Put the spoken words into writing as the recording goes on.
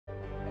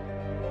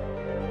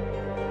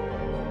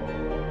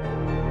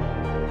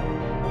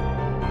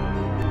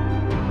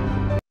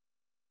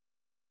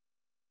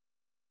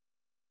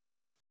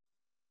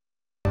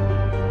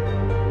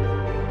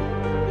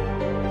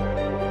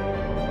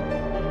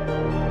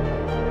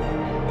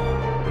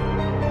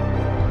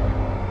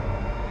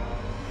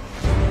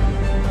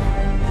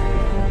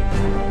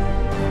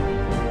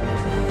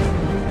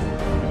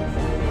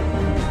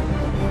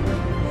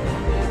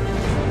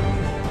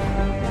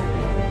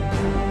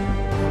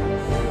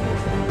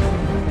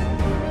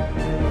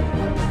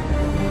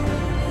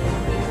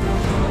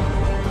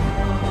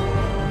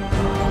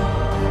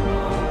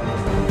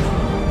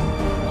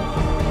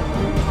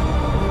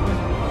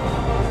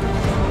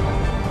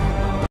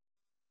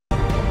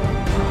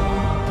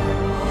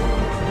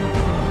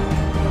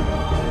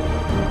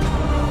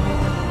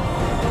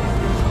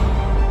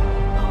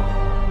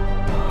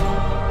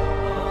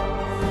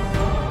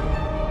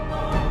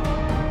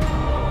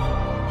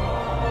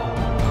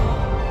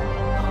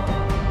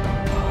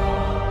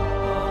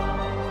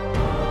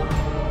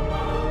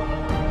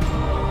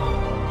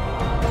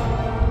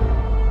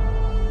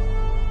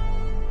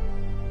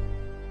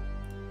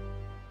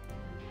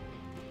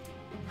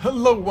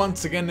Hello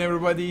once again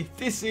everybody,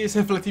 this is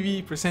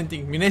HeflaTV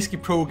presenting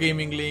Mineski Pro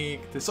Gaming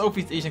League, the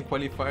Southeast Asian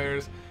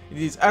qualifiers. It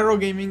is Arrow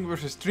Gaming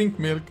versus Drink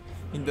Milk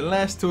in the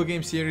last two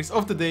game series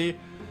of the day.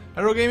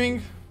 Arrow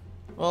Gaming,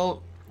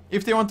 well,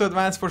 if they want to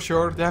advance for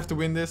sure, they have to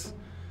win this.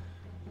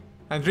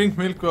 And Drink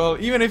Milk, well,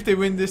 even if they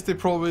win this, they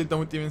probably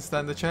don't even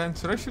stand a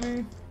chance. Or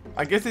actually,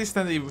 I guess they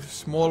stand a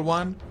small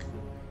one,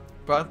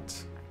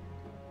 but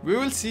we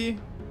will see.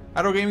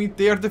 Arrow Gaming,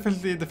 they are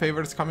definitely the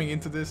favorites coming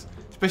into this.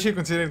 Especially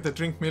considering the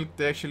Drink Milk,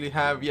 they actually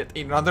have yet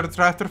another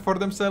drafter for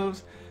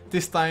themselves.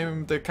 This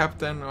time the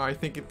captain, or I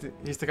think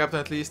he's the captain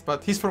at least,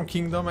 but he's from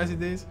Kingdom as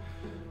it is.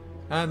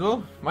 And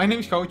well, my name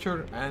is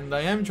Coucher, and I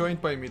am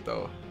joined by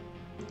Mito.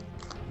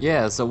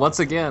 Yeah, so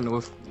once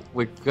again,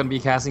 we're gonna be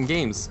casting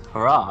games.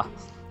 Hurrah!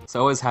 So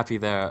always happy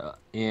there.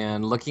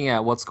 And looking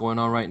at what's going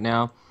on right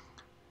now,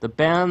 the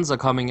bans are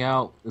coming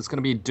out. It's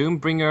gonna be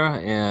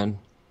Doombringer and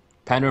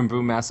Panda and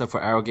Brewmaster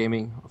for Arrow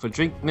Gaming. For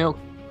Drink Milk,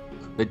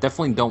 they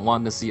definitely don't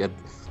want to see a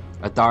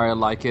Daria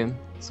Lycan,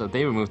 so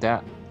they removed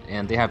that,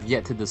 and they have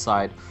yet to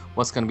decide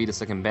what's going to be the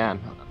second ban.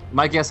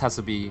 My guess has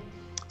to be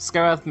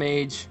Skarath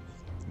Mage,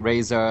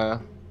 Razor,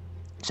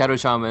 Shadow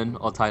Shaman,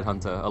 or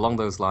Tidehunter, along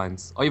those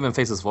lines, or even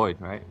Faceless Void,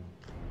 right?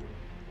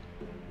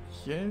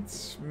 Yeah,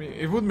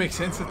 it would make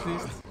sense at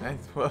least. And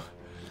well,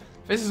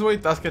 Faceless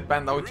Void does get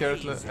banned out here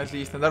at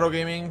least, and Arrow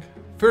Gaming,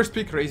 first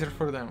pick Razor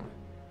for them.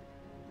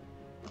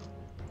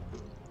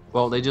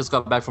 Well, they just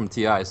got back from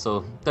TI,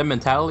 so their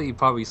mentality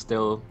probably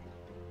still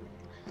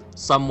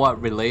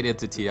somewhat related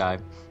to TI.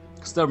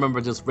 Still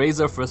remember, just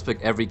Razor first pick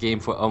every game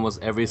for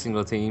almost every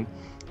single team.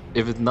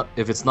 If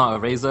it's not a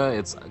Razor,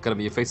 it's gonna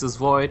be a Faceless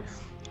Void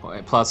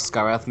plus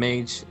Skarath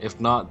Mage. If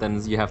not,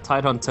 then you have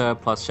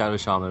Tidehunter plus Shadow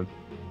Shaman.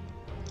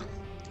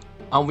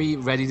 Are we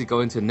ready to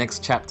go into the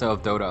next chapter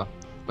of Dota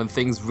when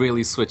things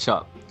really switch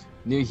up?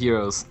 New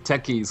heroes,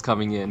 techies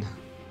coming in.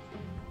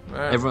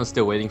 Everyone's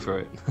still waiting for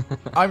it.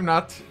 I'm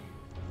not.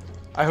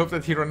 I hope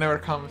that hero never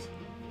comes,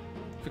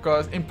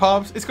 because in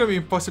pubs it's gonna be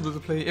impossible to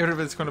play.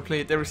 Everybody's gonna play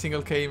it every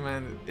single game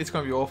and it's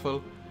gonna be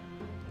awful.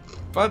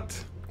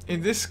 But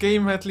in this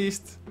game at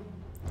least,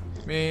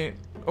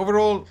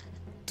 overall,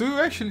 do you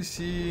actually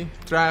see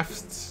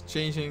drafts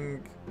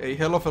changing a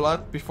hell of a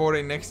lot before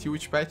a next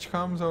huge patch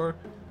comes, or?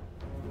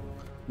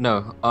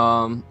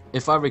 No,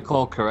 if I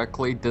recall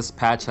correctly, this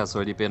patch has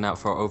already been out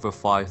for over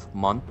 5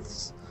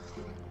 months,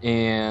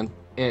 and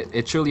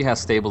it truly has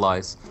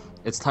stabilized.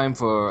 It's time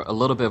for a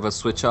little bit of a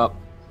switch up.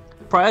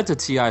 Prior to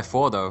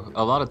TI4 though,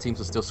 a lot of teams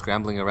are still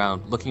scrambling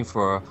around, looking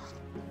for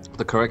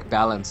the correct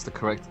balance, the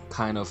correct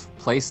kind of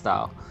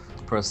playstyle,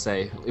 per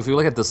se. If you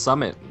look at the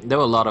Summit, there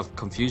were a lot of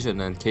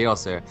confusion and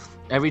chaos there.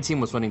 Every team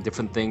was running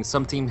different things.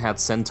 Some team had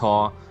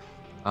Centaur,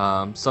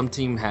 some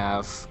team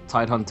have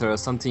Tidehunter,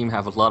 some team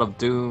have a lot of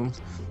Dooms.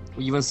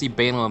 We even see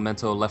Bane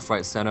Elemental left,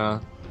 right,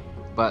 center.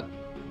 But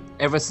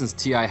ever since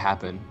TI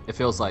happened, it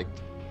feels like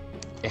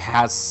it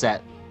has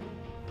set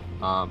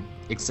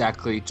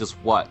exactly just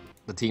what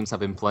the teams have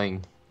been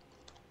playing.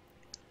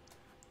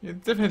 Yeah,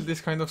 definitely this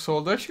kind of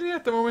sold. Actually,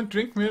 at the moment,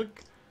 Drink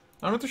Milk,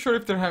 I'm not too sure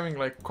if they're having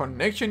like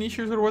connection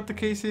issues or what the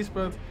case is,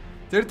 but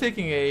they're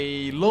taking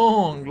a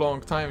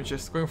long time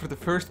just going for the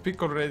first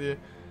pick already.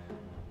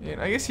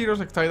 And I guess heroes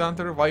like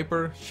Tidehunter,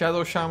 Viper,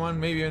 Shadow Shaman,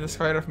 maybe even the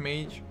Skarath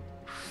Mage.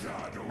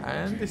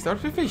 And they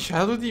start with a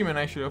Shadow Demon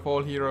actually of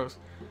all heroes.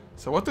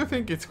 So what do you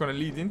think it's gonna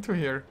lead into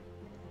here?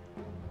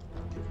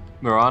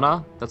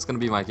 Mirana, that's gonna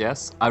be my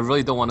guess. I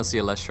really don't want to see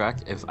a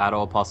Leshrac if at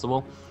all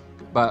possible,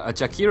 but a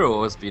Jakiro will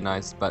always be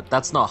nice, but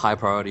that's not high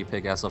priority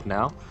pick as of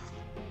now.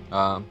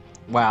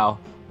 Wow,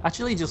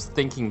 actually just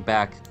thinking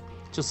back,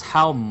 just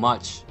how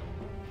much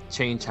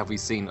change have we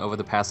seen over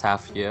the past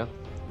half year.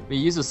 We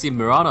used to see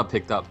Mirana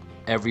picked up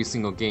every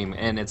single game,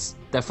 and it's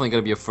definitely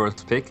gonna be a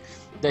first pick.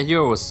 That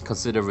hero was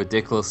considered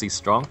ridiculously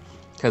strong,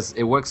 because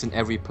it works in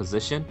every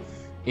position.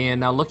 And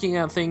now looking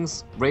at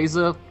things,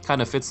 Razor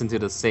kind of fits into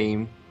the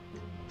same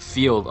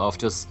field of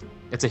just,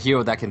 it's a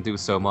hero that can do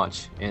so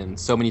much in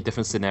so many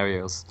different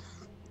scenarios.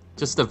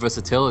 Just the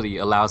versatility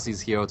allows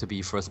these heroes to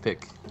be first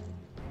pick.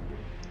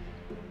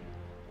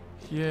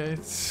 Yeah,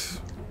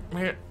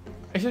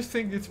 I just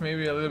think it's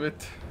maybe a little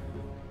bit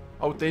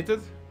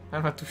outdated.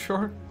 I'm not too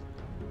sure,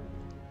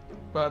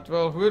 but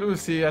well, we'll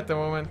see at the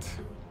moment.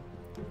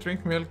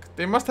 Drink Milk,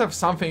 they must have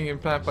something in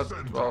plan, but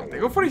well, they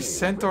go for his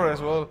Centaur as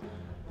well.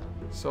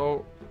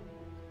 So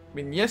I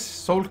mean, yes,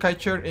 Soul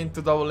Catcher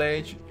into Double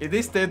Edge, it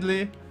is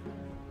deadly,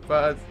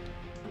 but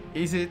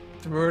is it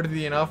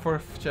worthy enough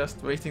of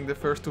just wasting the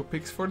first 2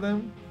 picks for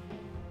them?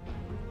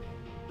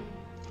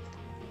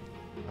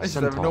 I just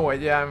have no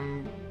idea.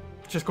 I'm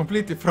just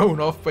completely thrown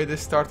off by the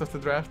start of the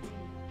draft.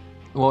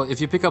 Well,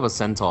 if you pick up a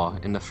Centaur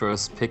in the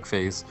first pick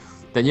phase,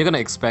 then you're gonna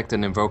expect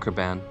an Invoker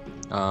ban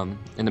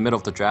in the middle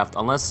of the draft,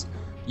 unless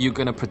you're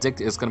gonna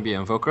predict it's gonna be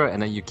an Invoker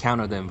and then you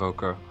counter the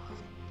Invoker.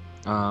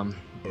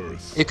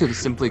 It could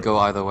simply go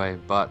either way,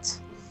 but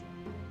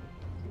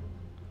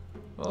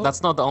well,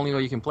 that's not the only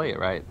way you can play it,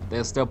 right?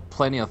 There's still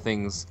plenty of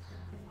things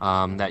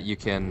that you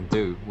can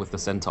do with the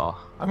Centaur.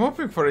 I'm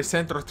hoping for a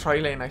Centaur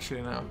tri-lane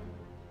actually now.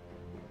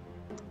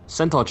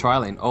 Centaur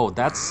Trilane. Oh,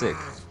 that's sick.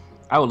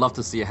 I would love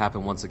to see it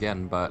happen once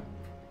again, but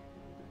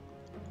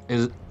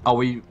are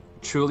we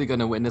truly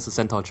gonna witness a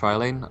Centaur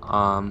Trilane?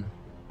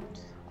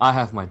 I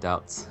have my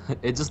doubts.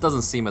 It just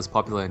doesn't seem as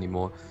popular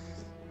anymore.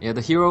 Yeah,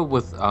 the hero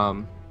with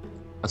a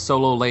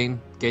solo lane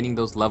gaining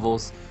those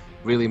levels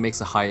really makes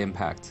a high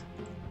impact.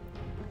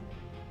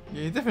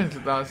 Yeah, it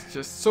definitely does.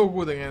 Just so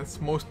good against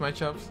most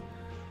matchups.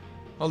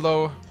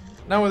 Although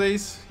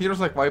nowadays heroes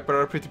like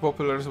Viper are pretty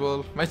popular as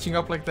well. Matching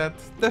up like that,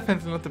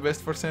 definitely not the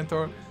best for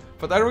Centaur.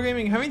 But Arrow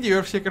Gaming having the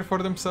Earthshaker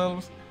for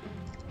themselves.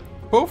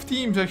 Both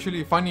teams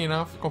actually, funny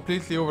enough,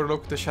 completely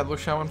overlooked the Shadow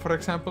Shaman, for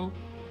example.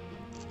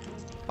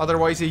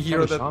 Otherwise a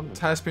hero that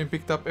has been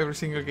picked up every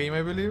single game,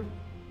 I believe.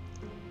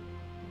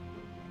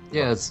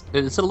 Yeah,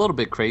 it's a little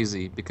bit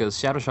crazy because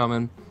Shadow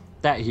Shaman,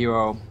 that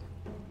hero,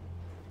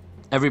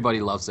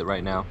 everybody loves it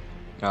right now.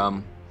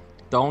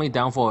 The only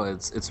downfall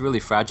is it's really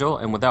fragile,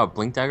 and without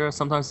Blink Dagger,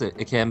 sometimes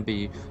it can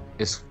be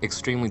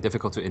extremely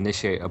difficult to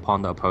initiate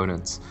upon the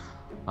opponents.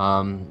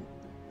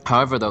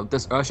 However, though,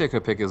 this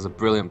Earthshaker pick is a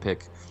brilliant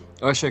pick.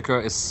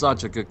 Earthshaker is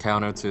such a good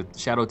counter to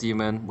Shadow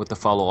Demon with the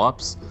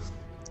follow-ups.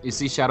 You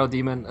see Shadow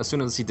Demon, as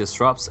soon as he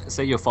disrupts,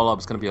 say your follow-up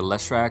is going to be a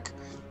Leshrac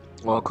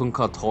or a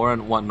Kunkka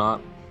Torrent,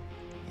 whatnot,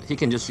 he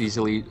can just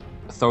easily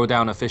throw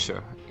down a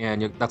Fissure,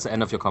 and that's the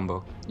end of your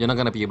combo. You're not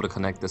going to be able to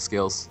connect the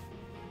skills.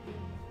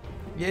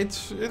 Yeah,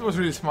 it was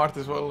really smart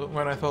as well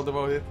when I thought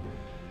about it.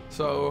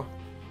 So,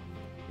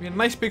 yeah,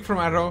 nice pick from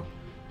Arrow.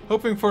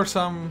 Hoping for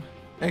some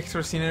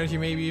extra synergy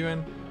maybe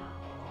even.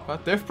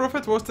 But Death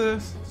Prophet was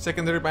the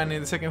secondary ban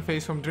in the second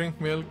phase from Drink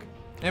Milk.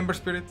 Ember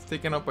Spirit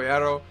taken up by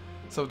Arrow.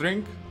 So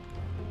Drink,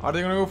 are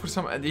they gonna go for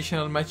some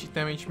additional magic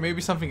damage?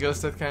 Maybe something else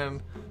that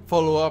can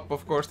follow up,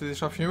 of course, the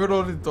disruption. We were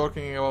already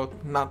talking about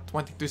not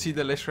wanting to see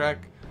the Leshrac.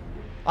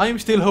 I'm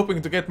still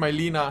hoping to get my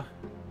Lina.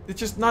 It's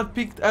just not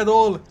picked at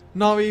all.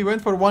 Navi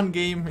went for one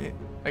game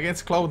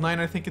against Cloud9,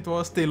 I think it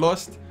was. They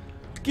lost.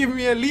 Give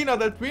me a Lina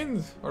that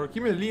wins. Or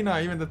give me a Lina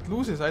even that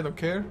loses, I don't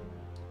care.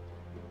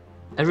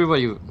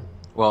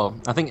 Well,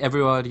 I think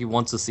everybody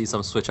wants to see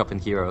some switch up in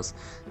heroes,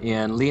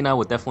 and Lina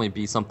would definitely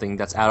be something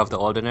that's out of the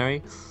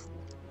ordinary.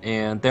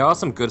 And there are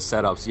some good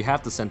setups. You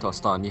have the Centaur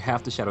Stun, you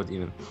have the Shadow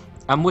Demon.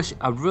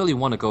 I really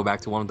want to go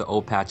back to one of the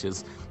old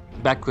patches,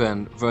 back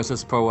when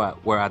Versus Pro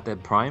were at their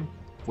prime,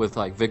 with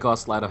like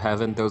Vigos, Light of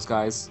Heaven, those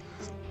guys.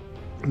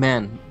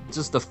 Man,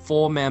 just the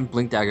 4-man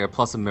Blink Dagger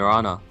plus a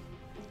Mirana.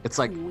 It's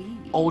like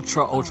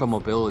ultra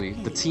mobility.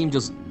 The team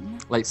just,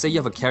 like, say you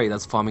have a carry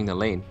that's farming the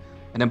lane,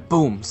 and then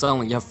boom,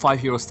 suddenly you have 5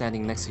 heroes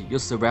standing next to you, you're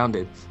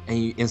surrounded, and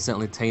you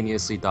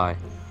instantaneously die.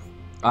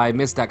 I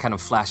miss that kind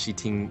of flashy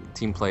team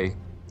play,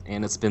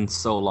 and it's been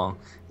so long.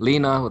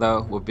 Lina,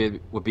 though,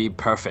 would be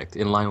perfect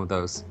in line with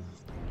those.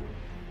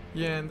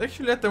 Yeah, and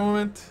actually at the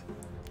moment,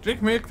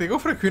 Drink Milk, they go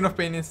for a Queen of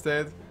Pain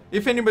instead.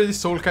 If anybody's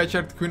Soul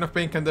Catcher, Queen of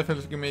Pain can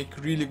definitely make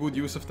really good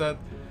use of that.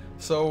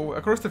 So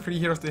across the 3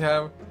 heroes they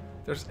have,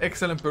 there's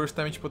excellent burst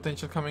damage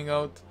potential coming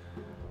out.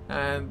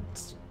 And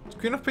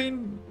Queen of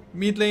Pain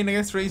mid lane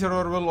against Razor,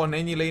 or well, on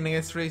any lane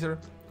against Razor,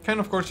 can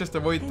of course just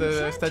avoid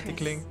the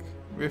static link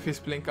with his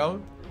blink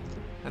out.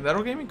 And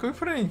Arrow Gaming going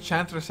for an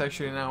Enchantress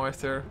actually now as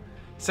their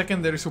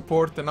secondary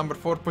support, the number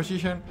 4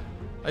 position.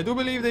 I do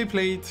believe they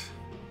played...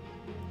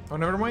 Oh,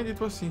 never mind, it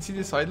was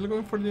Insidious Idol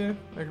going for the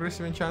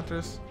aggressive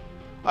Enchantress.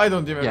 I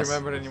don't even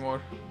remember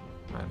anymore.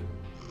 Man.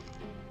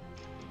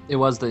 It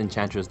was the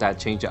Enchantress that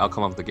changed the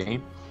outcome of the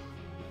game.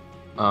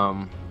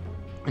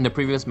 In the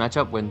previous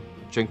matchup when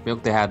Drink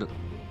Milk, they had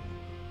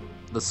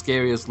the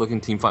scariest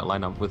looking teamfight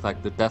lineup with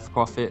like the Death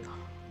Prophet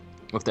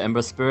with the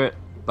Ember Spirit,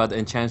 but the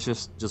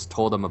Enchantress just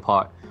tore them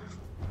apart.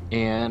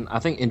 And I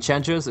think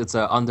Enchantress, it's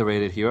an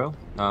underrated hero.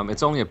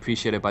 It's only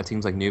appreciated by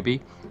teams like Newbie.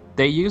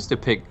 They used to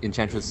pick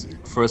Enchantress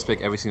first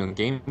pick every single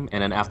game,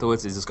 and then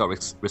afterwards it just got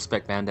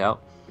respect banned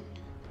out.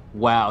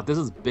 Wow, this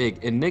is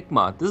big.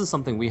 Enigma, this is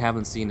something we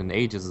haven't seen in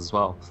ages as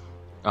well,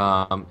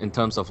 in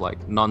terms of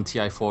like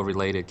non-TI4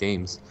 related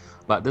games.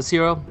 But this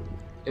hero,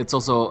 it's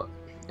also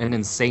an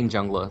insane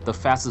jungler, the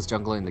fastest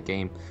jungler in the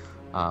game.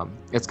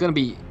 It's going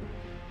to be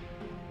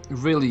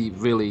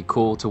really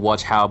cool to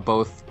watch how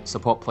both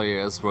support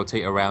players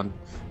rotate around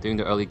during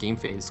the early game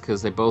phase,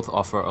 because they both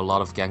offer a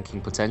lot of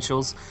ganking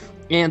potentials,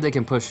 and they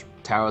can push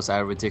towers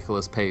at a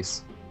ridiculous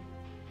pace.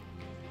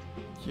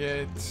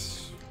 Yeah,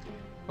 it's...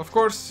 Of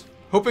course,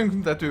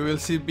 hoping that we will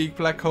see big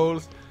black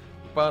holes,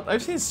 but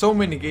I've seen so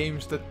many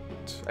games that...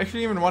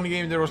 Actually, even one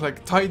game there was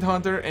like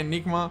Tidehunter,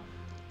 Enigma.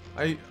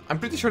 I'm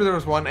pretty sure there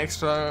was one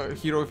extra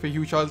hero with a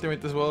huge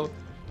ultimate as well,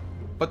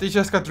 but they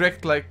just got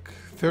wrecked like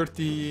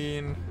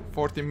 13-14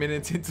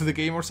 minutes into the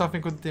game or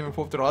something, couldn't even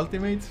pop their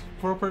ultimate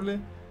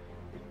properly.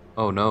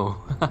 Oh no.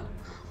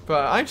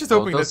 But I'm just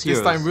hoping that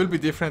this time will be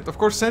different. Of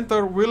course,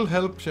 Centaur will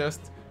help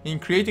just in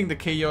creating the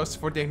chaos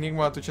for the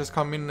Enigma to just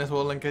come in as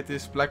well and get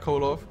this black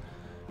hole off.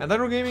 And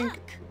Arrow Gaming,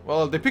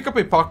 well, they pick up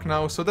a puck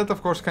now, so that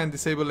of course can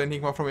disable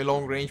Enigma from a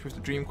long range with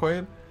the Dream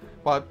Coil.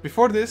 But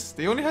before this,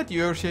 they only had the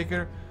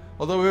Earthshaker.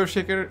 Although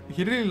Earthshaker,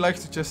 he really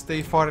likes to just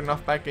stay far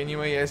enough back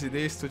anyway as it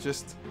is to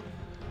just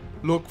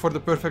look for the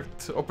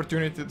perfect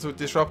opportunity to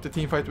disrupt the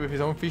team fight with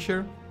his own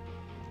Fisher.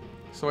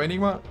 So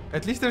Enigma,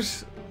 at least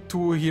there's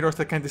two heroes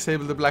that can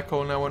disable the black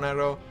hole now on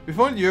Arrow. With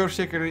only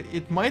Earthshaker,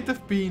 it might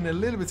have been a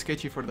little bit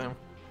sketchy for them.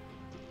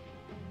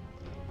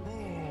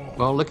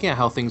 Well, looking at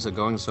how things are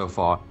going so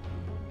far,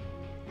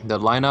 the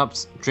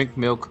lineups, Drink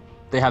Milk,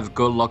 they have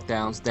good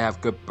lockdowns, they have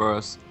good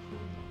bursts,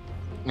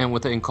 and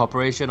with the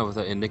incorporation of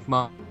the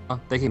Enigma,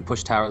 they can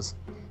push towers.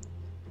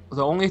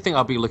 The only thing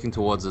I'll be looking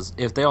towards is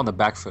if they're on the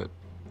back foot,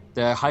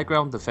 their high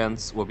ground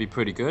defense will be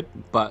pretty good,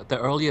 but the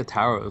earlier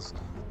towers,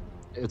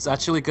 it's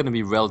actually going to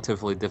be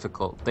relatively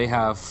difficult. They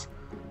have,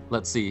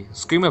 let's see,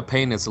 Scream of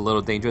Pain is a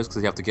little dangerous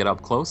because you have to get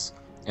up close,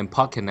 and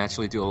Puck can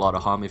actually do a lot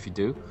of harm if you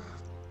do.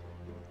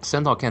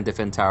 Centaur can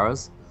defend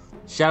towers.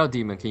 Shadow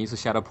Demon can use the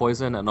Shadow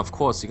Poison, and of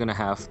course you're going to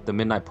have the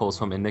Midnight Pulse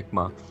from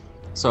Enigma.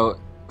 So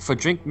for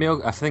Drink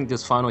Milk, I think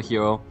this final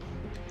hero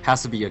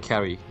has to be a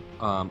carry,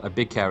 a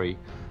big carry,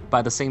 but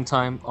at the same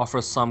time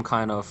offers some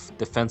kind of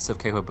defensive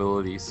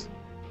capabilities.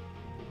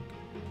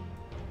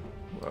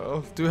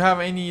 Well, do you have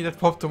any that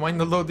pop to mind?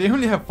 Although they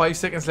only have 5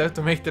 seconds left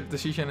to make their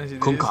decision as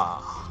it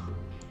Kunkka.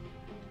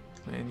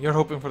 is. And you're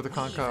hoping for the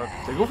Kunkka.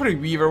 They go for a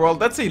Weaver. Well,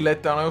 that's a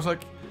letdown. I was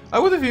like, I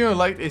would have even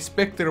liked a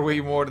Spectre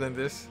way more than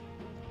this.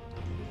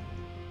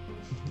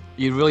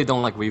 You really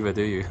don't like Weaver,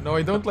 do you? No,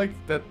 I don't like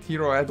that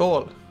hero at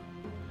all.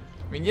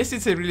 I mean, yes,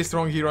 it's a really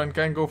strong hero and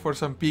can go for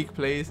some peak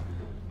plays,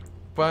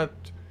 but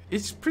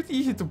it's pretty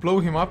easy to blow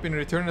him up in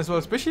return as well,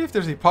 especially if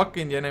there's a Puck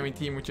in the enemy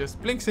team, which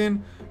just blinks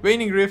in,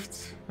 Waning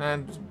Rift,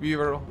 and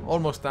Weaver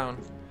almost down.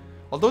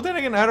 Although then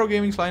again, Arrow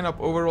Gaming's lineup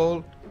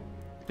overall,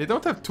 they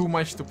don't have too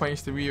much to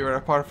punish the Weaver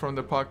apart from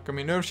the Puck. I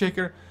mean,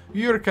 Earthshaker,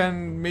 Weaver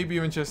can maybe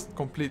even just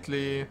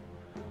completely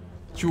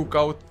juke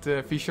out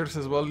Fishers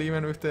as well,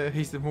 even with the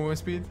hasted movement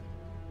speed.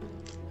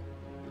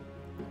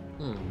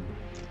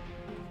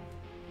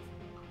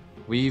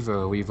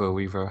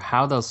 Weaver.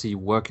 How does he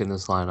work in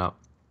this lineup?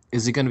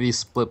 Is he going to be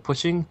split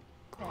pushing?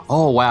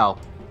 Oh wow,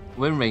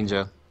 Wind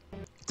Ranger.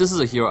 This is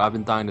a hero I've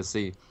been dying to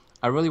see.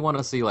 I really want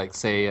to see, like,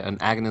 say, an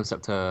Aghanim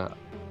Scepter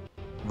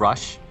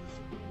rush.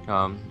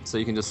 So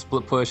you can just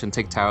split push and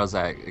take towers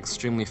at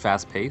extremely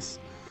fast pace.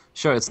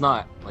 Sure, it's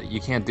not, like,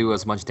 you can't do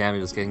as much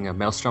damage as getting a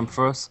Maelstrom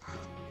first,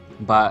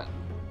 but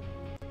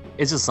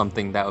it's just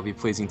something that would be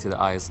pleasing to the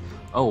eyes.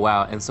 Oh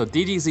wow, and so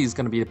DDZ is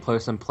going to be the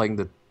person playing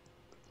the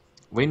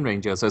Wind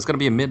Ranger, so it's going to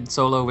be a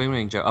mid-solo Wind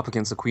Ranger up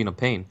against the Queen of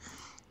Pain.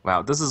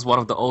 Wow, this is one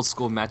of the old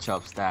school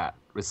matchups that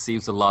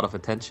receives a lot of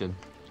attention.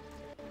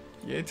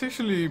 Yeah, it's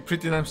actually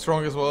pretty damn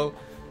strong as well.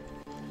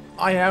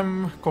 I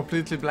am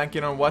completely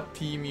blanking on what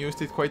team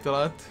used it quite a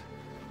lot.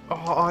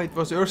 Oh, it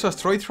was Ursa's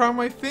Troitram,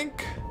 I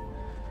think?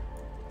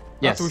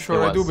 Yes, not too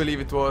sure, I do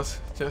believe it was.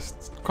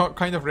 Just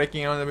kind of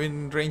wrecking on the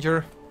Wind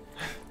Ranger.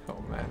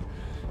 Oh man.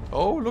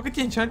 Oh, look at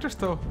the Enchantress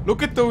though.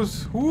 Look at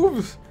those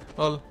hooves.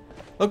 Well,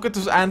 look at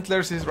those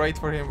antlers is right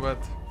for him, but...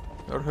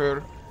 or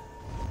her.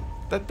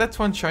 That's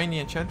one shiny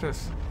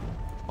Enchantress.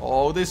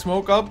 Oh, they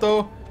smoke up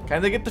though.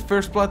 Can they get the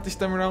first blood this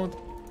time around?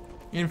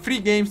 In 3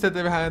 games that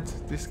they've had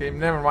this game,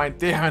 never mind,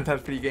 they haven't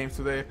had 3 games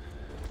today.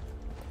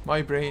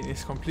 My brain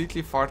is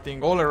completely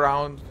farting all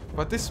around.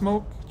 But this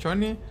smoke,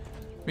 Johnny,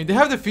 I mean, they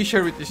have the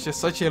Fisher, which is just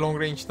such a long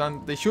range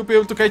stun. They should be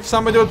able to catch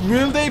somebody out.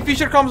 Will they?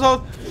 Fisher comes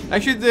out.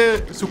 Actually,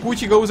 the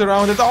Sukuchi goes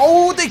around and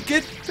oh, they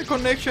get the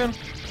connection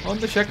on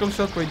the shackle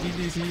shot by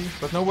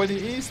DDZ. But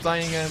nobody is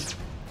dying, and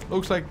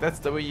looks like that's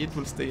the way it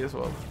will stay as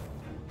well.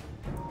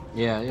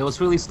 Yeah, it was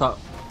really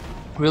smart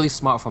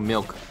from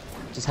Milk.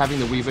 Just having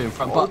the Weaver in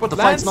front, but the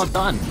Lance, fight's not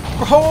done.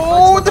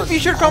 Oh, the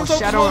Fisher comes out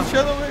Shadow. as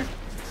well. Shadow.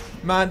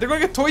 Man, they're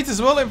gonna get toys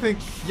as well, I think.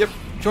 Yep,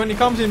 Johnny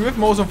comes in with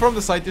Mozon from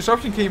the side.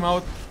 Disruption came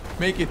out.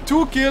 Make it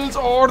 2 kills,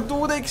 or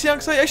do they?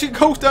 Xiangsai actually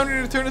goes down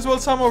in return as well.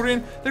 Some over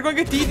in. They're gonna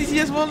get DDC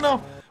as well now.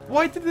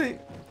 Why did they? I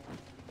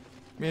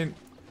mean,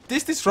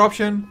 this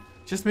disruption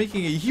just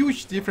making a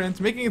huge difference,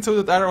 making it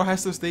so that Arrow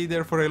has to stay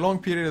there for a long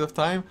period of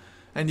time.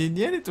 And in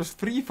the end, it was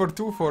 3 for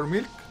 2 for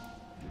Milk.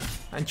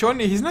 And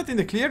Johnny, he's not in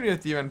the clear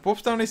yet even.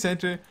 Pops down a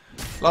sentry.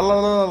 La la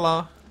la la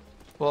la.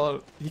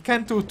 Well, he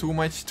can't do too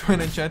much to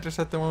an Enchantress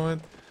at the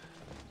moment.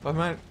 But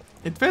man,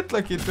 it felt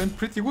like it went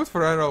pretty good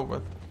for Arrow,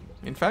 but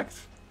in fact,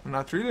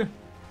 not really.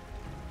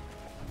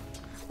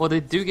 Well, they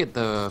do get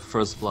the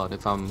first blood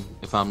if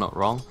I'm not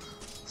wrong.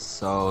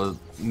 So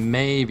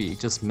maybe,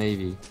 just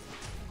maybe,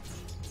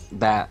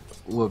 that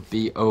would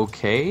be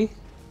okay.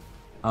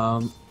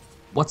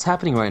 What's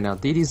happening right now?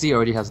 DDZ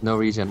already has no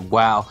regen.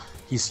 Wow,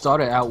 he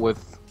started out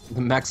with the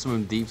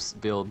maximum deeps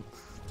build,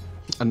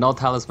 a null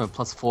talisman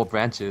plus 4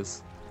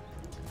 branches.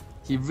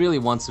 He really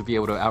wants to be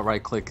able to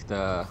outright click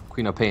the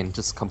Queen of Pain,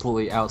 just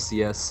completely out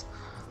CS.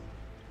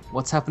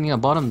 What's happening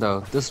at bottom though?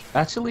 This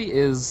actually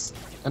is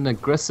an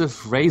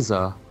aggressive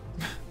Razor.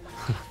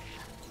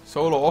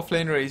 Solo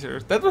offlane Razor.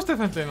 That was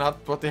definitely not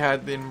what they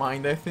had in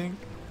mind, I think.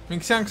 I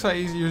mean,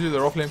 Xiangsai is usually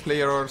their offlane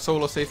player, or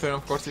solo safe lane,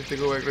 of course, if they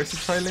go aggressive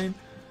side lane.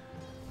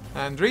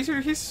 And Razor,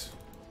 he's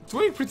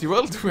doing pretty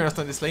well, to be honest,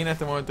 on this lane at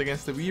the moment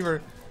against the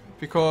Weaver.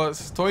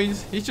 Because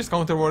Toys, he's just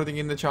counter-warding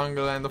in the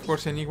jungle, and of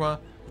course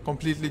Enigma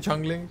completely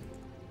jungling.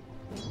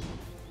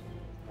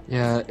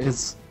 Yeah,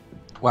 it's...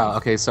 Wow,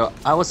 okay, so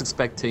I was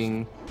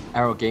expecting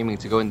Arrow Gaming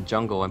to go in the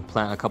jungle and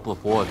plant a couple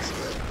of wards,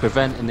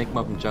 prevent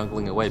Enigma from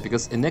jungling away,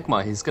 because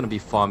Enigma, he's gonna be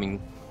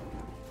farming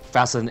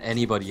faster than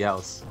anybody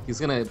else. He's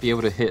gonna be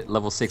able to hit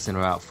level 6 in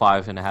about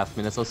 5.5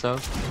 minutes or so.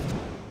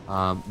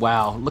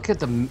 Wow, look at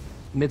the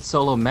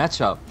mid-solo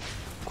matchup.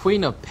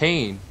 Queen of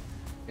Pain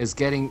is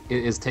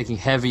taking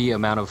heavy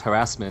amount of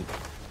harassment.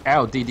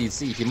 Arrow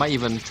DDC, he might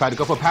even try to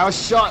go for a power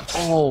shot.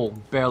 Oh,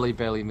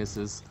 barely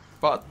misses.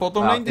 But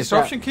bottom lane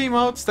disruption came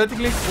out. Static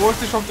link, force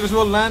disruptor as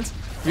well lands.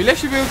 Will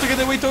actually be able to get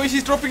away.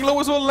 Toishi's dropping low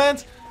as well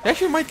lands. They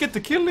actually might get the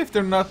kill if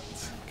they're not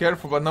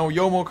careful. But now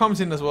Yomo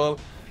comes in as well.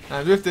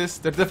 And with this,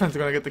 they're definitely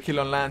gonna get the kill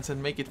on Lance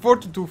and make it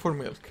 4-2 for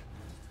Milk.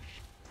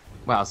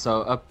 Wow,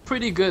 so a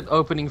pretty good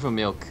opening for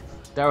Milk.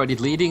 They're already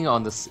leading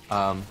on this,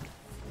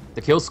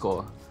 the kill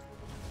score.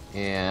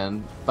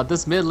 But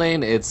this mid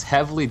lane, it's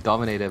heavily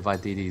dominated by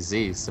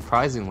DDZ,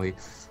 surprisingly.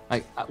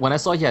 Like, when I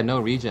saw he had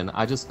no regen,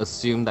 I just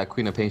assumed that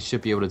Queen of Pain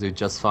should be able to do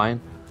just fine.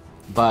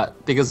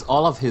 But because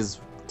all of his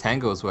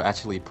tangos were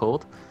actually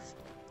pulled,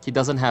 he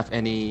doesn't have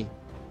anything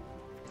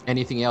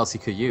else he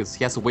could use.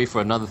 He has to wait for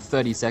another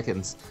 30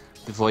 seconds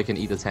before he can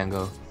eat a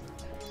tango.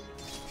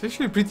 It's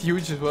actually pretty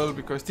huge as well,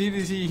 because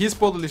DDZ, his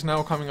bottle is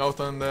now coming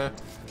out on the...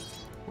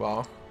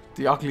 Wow,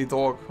 the ugly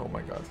dog, oh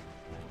my god.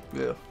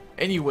 Ugh.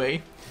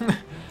 Anyway.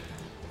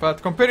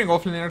 But comparing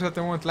offlaners at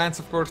the moment, Lance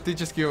of course did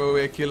just give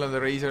away a kill on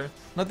the Razor.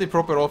 Not the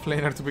proper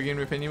offlaner to begin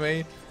with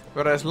anyway.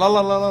 Whereas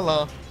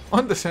La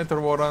on the center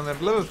war runner,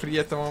 level 3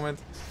 at the moment.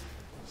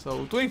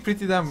 So doing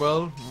pretty damn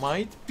well.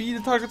 Might be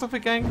the target of a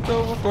gank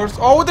though, of course.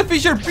 Oh, the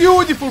Fisher,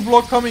 beautiful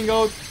block coming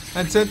out.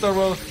 And center,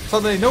 well,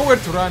 suddenly nowhere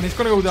to run. He's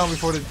gonna go down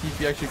before the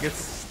TP actually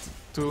gets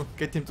to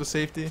get him to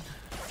safety.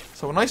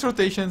 So nice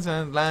rotations,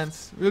 and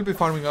Lance will be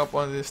farming up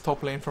on this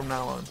top lane from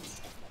now on.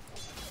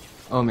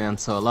 Oh man,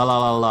 so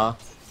La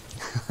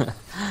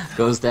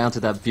goes down to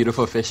that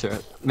beautiful Fisher.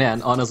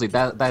 Man, honestly,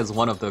 that is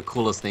one of the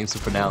coolest names to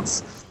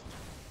pronounce.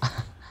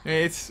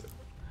 It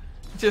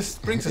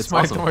just brings a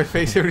smile to my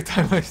face every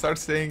time I start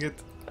saying it.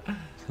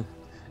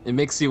 It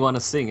makes you want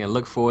to sing and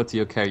look forward to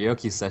your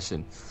karaoke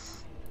session.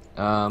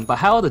 But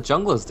how are the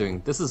junglers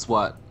doing? This is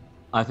what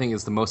I think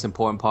is the most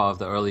important part of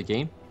the early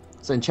game.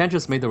 So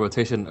Enchantress made the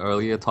rotation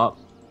earlier top,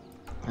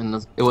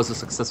 and it was a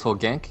successful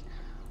gank.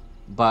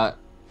 But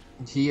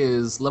he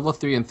is level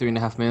 3 in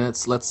 3.5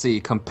 minutes. Let's see,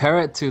 compare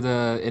it to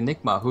the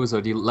Enigma, who's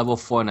already level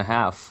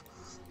 4.5.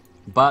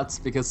 But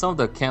because some of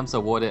the camps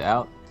are warded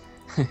out,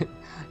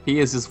 he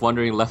is just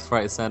wandering left,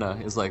 right, center.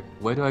 He's like,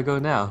 where do I go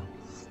now?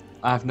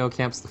 I have no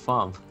camps to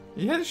farm.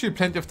 He had actually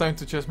plenty of time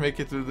to just make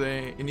it to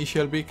the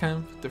initial big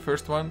camp, the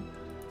first one.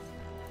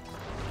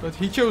 But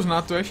he chose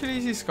not to. Actually,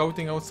 is he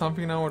scouting out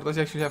something now, or does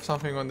he actually have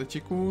something on the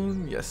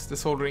Chikun? Yes, the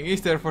Soul Ring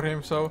is there for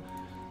him, so...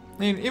 I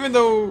mean, even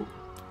though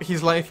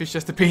his life is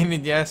just a pain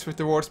in the ass with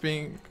the wards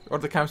being... or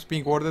the camps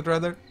being warded,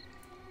 rather.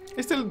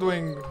 He's still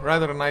doing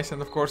rather nice,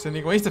 and of course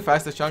Enigma is the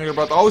fastest jungler.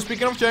 But oh,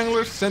 speaking of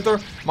junglers, center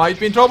might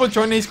be in trouble.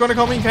 Johnny is gonna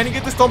come in. Can he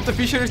get the stomp? The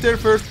Fisher is there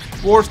first.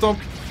 War stomp.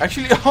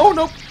 Actually, oh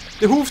no!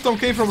 The hoof stomp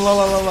came from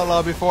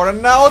La before,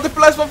 and now the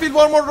plasma field.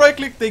 One more right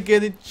click. They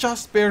get it.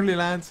 Just barely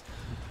lands.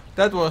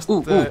 That was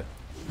the...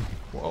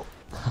 Whoa.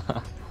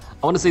 I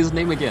want to say his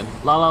name again.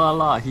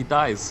 La. He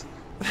dies.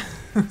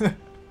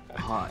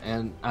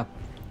 And at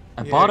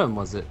bottom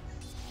was it?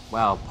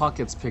 Wow, Puck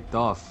gets picked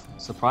off,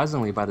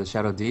 surprisingly, by the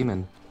Shadow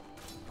Demon.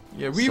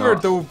 Yeah, we were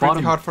though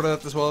pretty hard for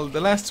that as well. The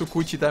last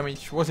Tsukuchi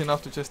damage was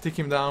enough to just take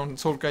him down.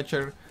 Soul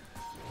Catcher,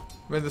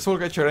 when the Soul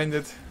Catcher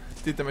ended,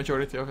 did the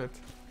majority of it.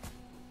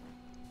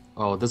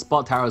 Oh, this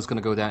bot tower is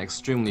gonna go down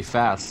extremely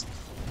fast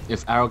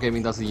if Arrow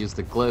Gaming doesn't use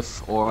the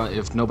glyph, or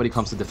if nobody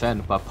comes to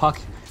defend. But Puck,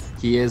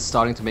 he is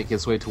starting to make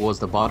his way towards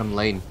the bottom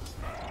lane.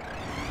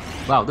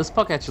 Wow, this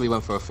Puck actually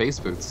went for a face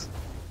boots.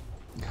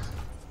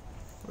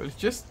 Well, it's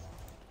just...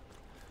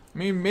 I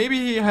mean, maybe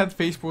he had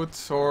face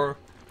boots, or...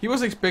 He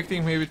was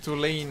expecting maybe to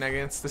lane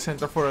against the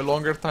center for a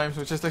longer time,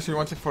 so just actually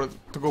wanted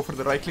to go for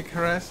the right click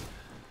harass.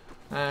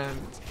 And...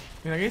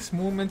 I mean, I guess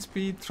movement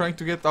speed, trying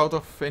to get out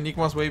of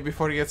Enigma's way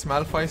before he gets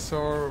Malphite,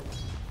 or...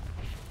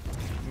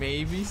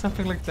 maybe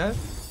something like that.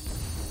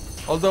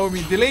 Although, I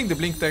mean, delaying the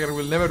Blink Dagger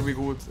will never be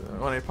good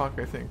on a Puck,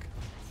 I think.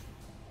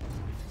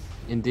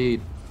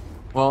 Indeed.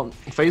 Well,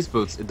 face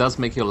boots, it does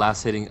make your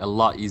last hitting a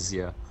lot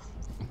easier.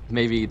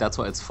 Maybe that's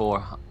what it's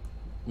for.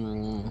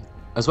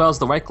 As well as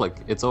the right click,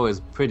 it's always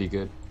pretty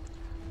good.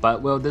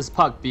 But will this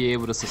Puck be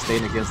able to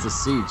sustain against the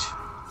siege?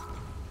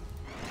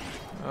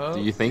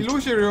 Do you think?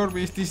 Illusory Orb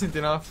is decent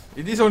enough.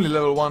 It is only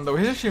level 1 though.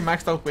 He's actually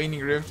maxed out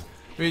Waning Rift,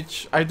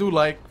 which I do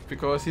like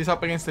because he's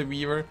up against the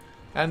Weaver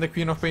and the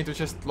Queen of Pain to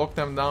just lock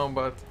them down.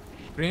 But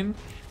Rin,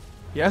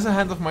 he has a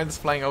Hand of Midas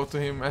flying out to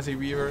him as a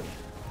Weaver.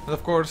 And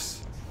of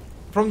course,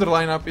 from the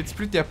lineup, it's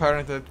pretty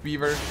apparent that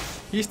Weaver,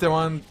 he's the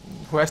one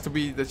who has to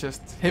be the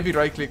just heavy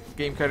right click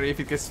game carry if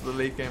it gets to the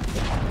late game.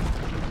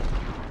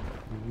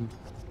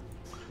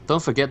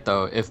 Don't forget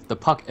though, if the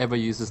Puck ever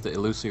uses the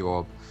Illusory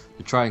Orb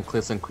to try and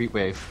clear some creep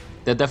wave,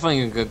 they're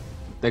definitely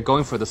they're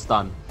going for the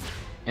stun.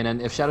 And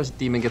then if Shadow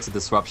Demon gets a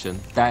disruption,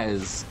 that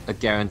is a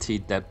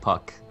guaranteed dead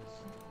puck.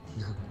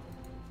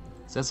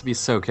 So has to be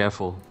so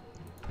careful.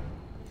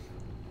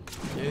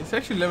 Yeah, it's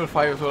actually level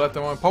 5 as well at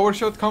the moment. Power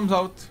Shot comes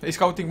out, a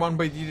scouting one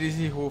by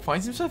DDZ, who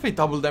finds himself a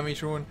double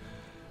damage rune.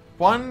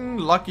 One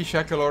lucky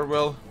shackle, or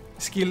well,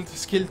 skilled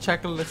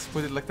shackle, let's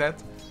put it like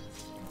that.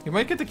 He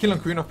might get the kill on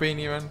Queen of Pain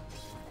even.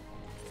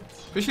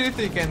 Especially if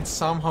they can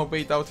somehow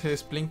bait out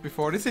his blink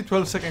before. It's a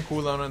 12-second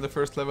cooldown on the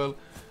first level.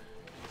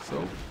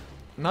 So,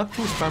 not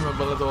too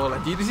spammable at all.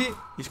 And DDZ,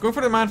 he's going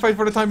for the man fight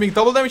for the time being.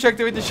 Double damage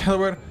activated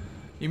Shallower.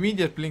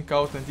 Immediate blink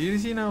out. And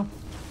DDZ now,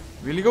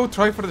 will he go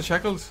try for the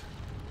shackles?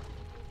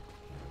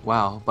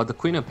 Wow, but the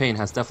Queen of Pain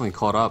has definitely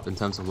caught up in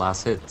terms of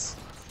last hits.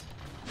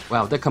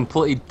 Wow, they're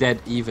completely dead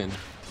even.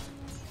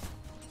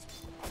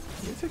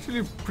 It's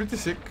actually pretty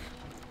sick.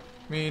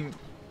 I mean,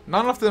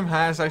 none of them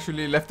has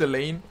actually left the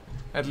lane.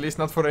 At least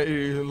not for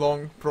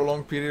a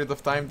prolonged period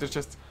of time. They're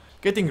just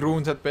getting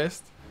runes at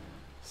best.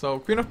 So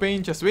Queen of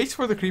Pain just waits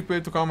for the creep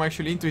wave to come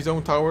actually into his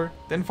own tower.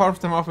 Then farms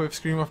them off with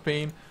Scream of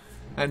Pain.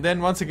 And then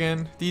once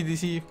again,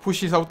 DDC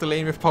pushes out the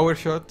lane with Power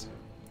Shot.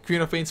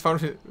 Queen of Pain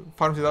farms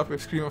it up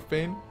with Scream of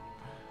Pain.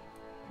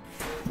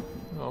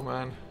 Oh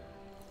man.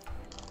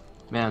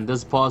 Man,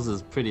 this pause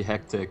is pretty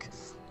hectic.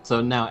 So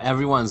now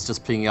everyone's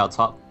just pinging out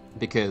top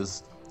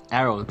because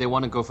Arrow, they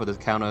want to go for the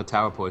counter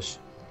tower push.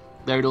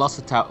 They lost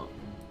the tower.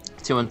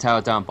 2-1 tower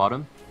down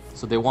bottom,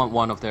 so they want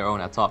one of their own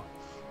at top.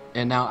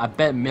 And now I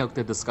bet Milk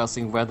they're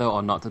discussing whether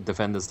or not to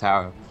defend this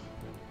tower.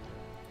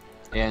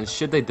 And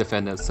should they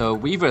defend it? So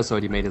Weaver's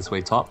already made his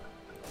way top.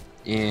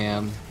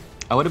 And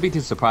I wouldn't be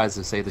too surprised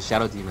if, say, the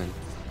Shadow Demon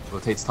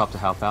rotates top to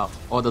help out.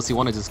 Or does he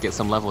want to just get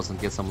some levels and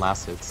get some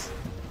last hits?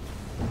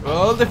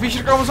 Well, the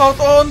Fisher comes out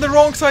on the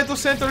wrong side of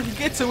center. He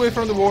gets away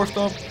from the war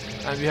stop.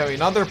 And we have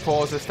another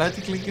pause. The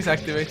static link is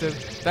activated.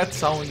 That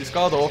sound is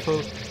god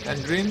awful.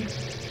 And Grin,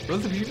 well,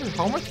 the Weaver,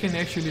 how much can he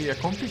actually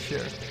accomplish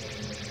here?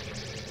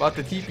 But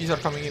the TPs are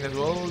coming in as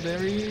well.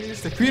 There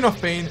is the Queen of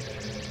Pain.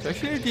 So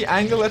actually the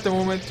angle at the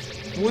moment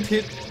would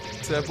hit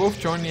both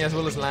Johnny as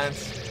well as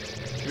Lance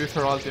with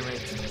her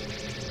ultimate.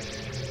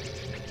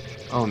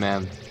 Oh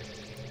man,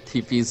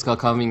 TPs are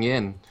coming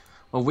in.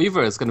 Well,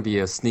 Weaver is going to be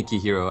a sneaky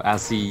hero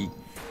as he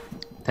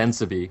tends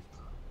to be.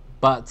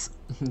 But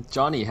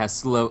Johnny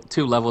has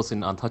 2 levels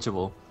in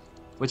Untouchable.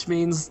 Which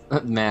means,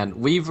 man,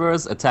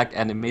 Weaver's attack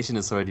animation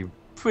is already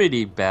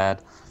pretty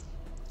bad.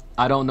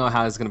 I don't know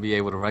how he's going to be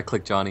able to right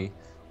click Johnny.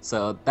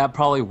 So that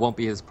probably won't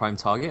be his prime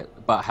target.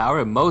 But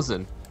however,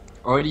 Mosen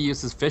already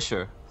uses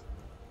Fisher.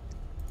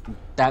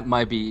 That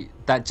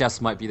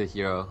just might be the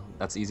hero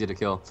that's easy to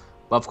kill.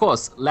 But of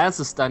course, Lance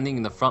is standing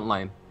in the front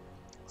line.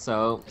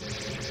 So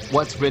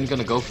what's Rin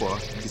gonna go for?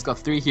 He's got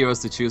 3 heroes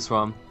to choose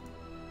from.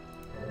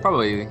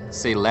 Probably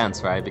say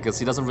Lance, right? Because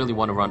he doesn't really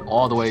want to run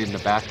all the way in the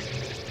back.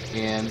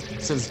 And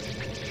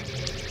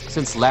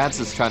since Lance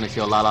is trying to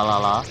kill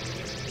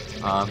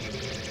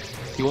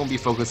he won't be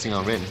focusing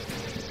on Rin.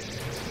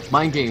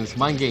 Mind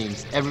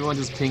games, everyone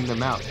just ping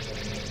them out.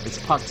 Is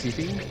Puck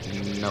TP?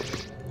 Nope.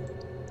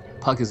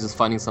 Puck is just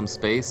finding some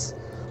space.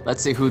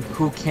 Let's see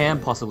who can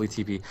possibly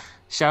TP.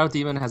 Shadow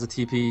Demon has a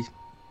TP.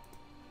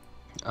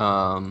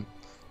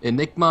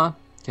 Enigma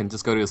can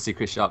just go to a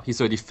secret shop.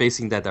 He's already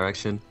facing that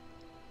direction.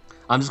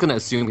 I'm just gonna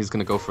assume he's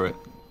gonna go for it.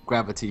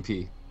 Grab a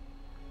TP.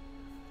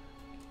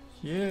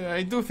 Yeah,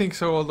 I do think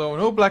so, although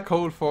no black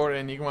hole for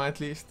Enigma at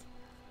least.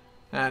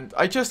 And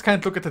I just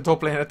can't look at the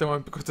top lane at the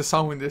moment because the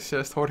sound is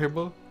just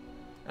horrible.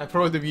 And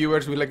probably the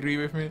viewers will agree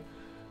with me.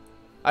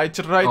 I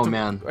tried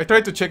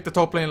to check the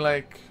top lane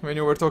like when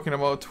you were talking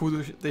about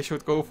who they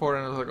should go for,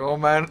 and I was like, oh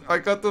man, I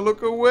got to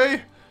look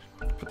away.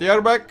 But they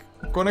are back.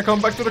 Gonna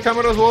come back to the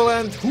camera as well,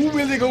 and who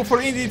will they go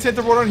for? Indeed,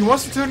 center border. He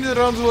wants to turn it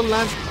around as well.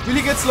 Lance, will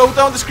he get slowed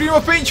down? The Scream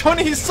of Pain.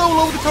 Johnny, he's so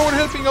low. The tower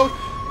helping out.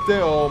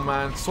 Oh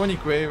man,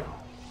 Sonic Wave.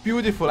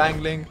 Beautiful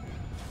angling.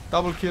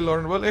 Double kill,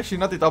 or well, actually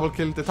not a double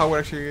kill. The tower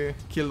actually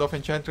killed off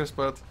Enchantress,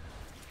 but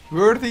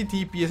worthy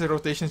TP as a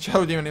rotation.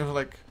 Shadow Demon was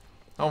like,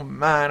 oh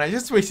man, I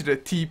just wasted a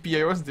TP.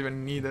 I wasn't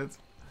even needed.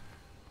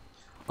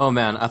 Oh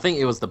man, I think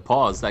it was the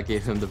pause that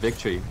gave him the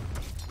victory.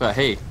 But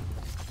hey,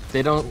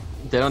 they don't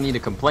need to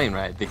complain,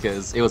 right?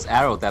 Because it was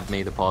Arrow that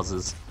made the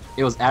pauses.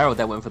 It was Arrow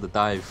that went for the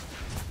dive,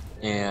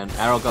 and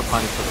Arrow got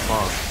punished for the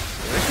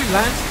pause. Actually,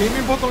 Lance came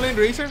in bottom lane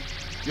Racer.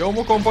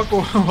 Yomo Compact,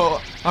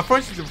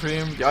 unfortunately for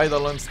him, the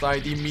Eidolons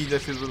died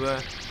immediately with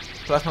the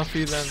Plasma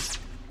Field, and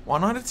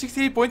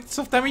 168 points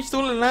of damage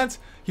stolen. Lance,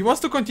 he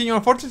wants to continue.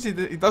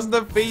 Unfortunately, he doesn't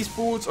have base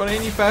boots or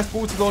any fast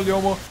boots at all.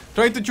 Yomo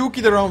trying to juke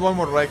it around. One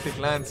more right click.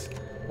 Lance,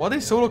 what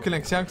is solo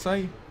killing Xiang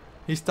Sai?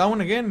 He's down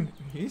again.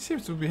 He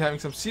seems to be having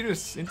some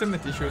serious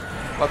internet issues.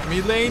 But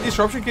mid lane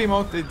disruption came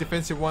out, the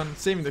defensive one,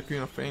 saving the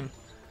Queen of Pain.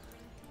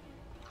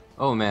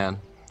 Oh man,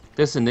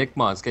 this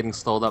Enigma is getting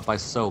stalled up by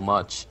so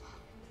much.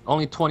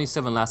 Only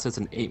 27 last hits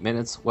in 8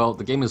 minutes. Well,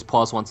 the game is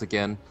paused once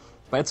again,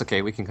 but it's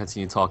okay, we can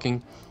continue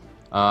talking.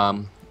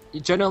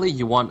 Generally,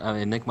 you want an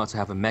Enigma to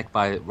have a mech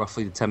by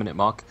roughly the 10-minute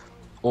mark,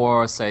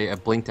 or say a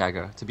Blink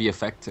Dagger to be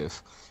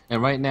effective.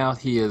 And right now,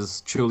 he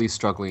is truly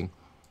struggling.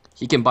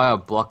 He can buy a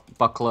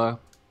Buckler,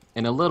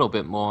 and a little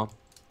bit more,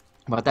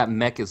 but that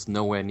mech is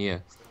nowhere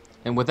near.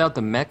 And without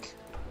the mech,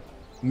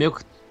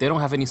 Milk, they don't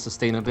have any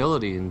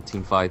sustainability in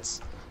team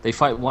fights. They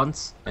fight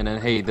once, and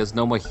then hey, there's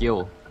no more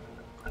heal,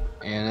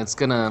 and it's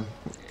gonna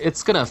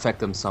affect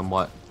them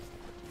somewhat.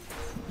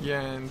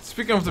 Yeah, and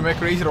speaking of the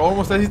mech Razor,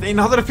 almost has it.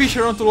 Another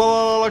Fisher onto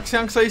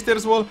Xiangsa is there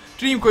as well.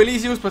 Dream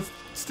Coelisius, but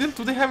still,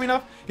 do they have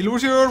enough?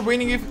 Illusior,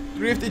 waning if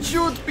Rift, it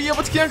should be,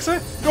 but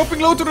Xiangsa dropping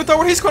low to the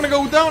tower, he's gonna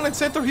go down, and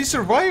Centaur, he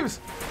survives.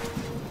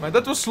 Man,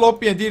 that was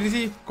sloppy, and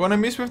DDZ gonna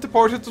miss with the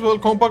power shot as well.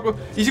 Compact,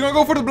 is he gonna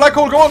go for the black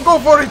hole? Come on, go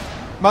for it!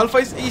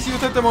 Malphite's easy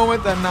use at the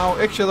moment, and now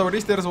X-Shadow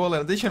is there as well,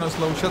 an additional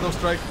slow Shadow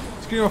Strike.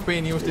 Scream of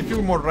Pain used, a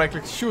few more right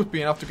clicks should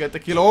be enough to get the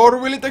kill, or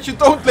will it actually?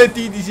 Don't let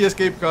DDZ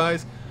escape,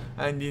 guys.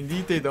 And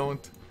indeed they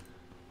don't.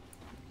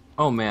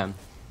 Oh man,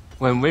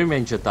 when Wind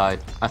Ranger died,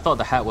 I thought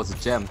the hat was a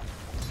gem,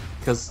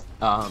 because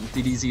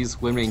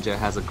DDZ's Wind Ranger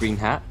has a green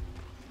hat.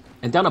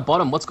 And down the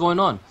bottom, what's going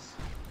on?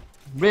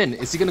 Rin,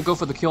 is he gonna go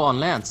for the kill on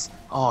Lance?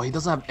 Oh, he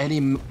doesn't have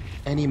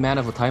any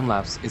mana for time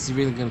lapse. Is he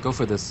really gonna go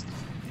for this?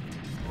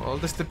 Well,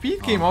 the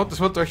Stampede came out as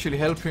well to actually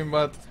help him,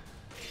 but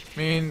I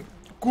mean,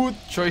 good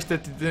choice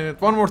that he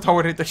didn't. One more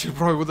tower hit actually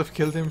probably would have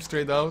killed him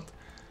straight out.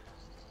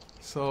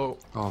 So,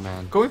 oh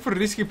man, going for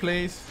risky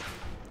plays.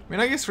 I mean,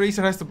 I guess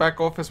Razor has to back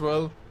off as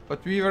well.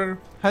 But Weaver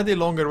had a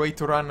longer way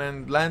to run,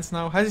 and Lance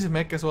now has his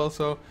mech as well,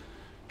 so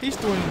he's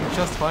doing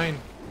just fine.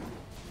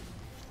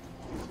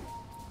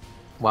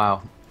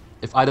 Wow,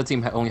 if either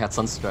team only had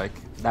Sunstrike,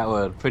 that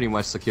would pretty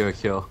much secure a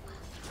kill.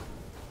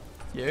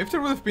 Yeah, if there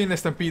would have been a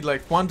Stampede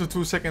like 1 to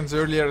 2 seconds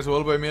earlier as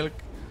well by Milk,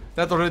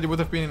 that already would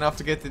have been enough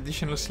to get the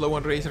additional slow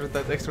on Razor with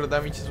that extra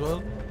damage as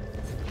well.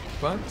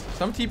 But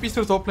some TPs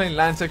to the top lane,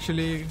 Lance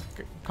actually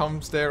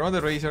comes there on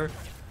the Razor.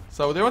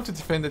 So they want to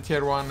defend the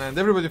tier 1, and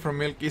everybody from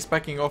Milk is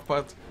backing off,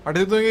 but are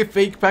they doing a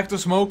fake back to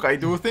smoke? I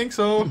do think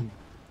so.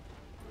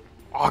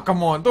 Oh,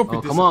 come on, don't be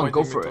disappointing. Come on,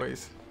 go for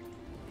it.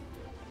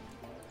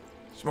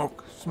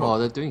 Smoke. Oh,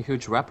 they're doing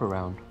huge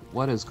wraparound.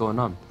 What is going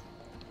on?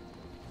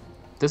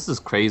 This is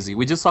crazy.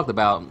 We just talked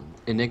about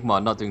Enigma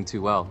not doing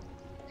too well.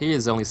 He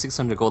is only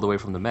 600 gold away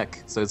from the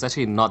mech, so it's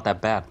actually not that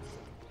bad.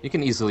 You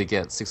can easily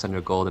get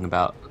 600 gold in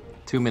about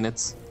 2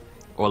 minutes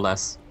or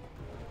less.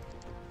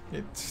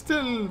 It's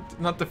still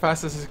not the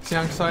fastest as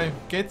Xiangsa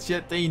gets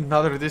yet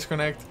another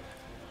disconnect.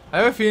 I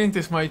have a feeling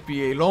this might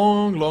be a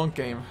long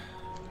game.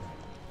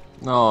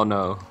 Oh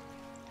no.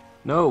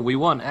 No, we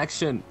want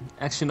action.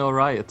 Action or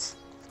riots.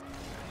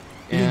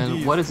 And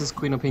Indeed. what is this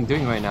Queen of Pink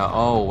doing right now?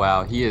 Oh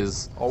wow, he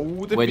is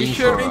the waiting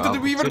Fisher for into the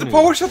Weaver, the opportunity.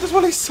 power shot as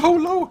well, he's so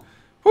low.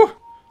 Whew.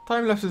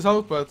 Time lapse is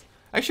out, but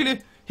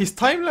actually his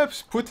time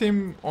lapse put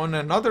him on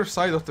another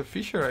side of the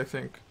Fisher, I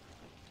think.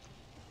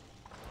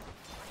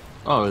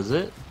 Oh, is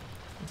it?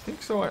 I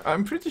think so.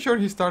 I'm pretty sure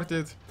he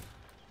started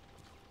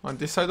on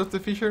this side of the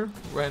Fisher,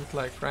 ran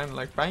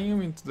like bang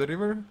him into the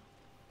river.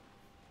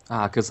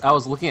 Ah, because I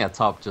was looking at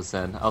top just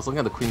then. I was looking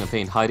at the Queen of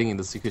Pain hiding in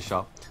the secret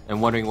shop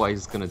and wondering what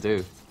he's gonna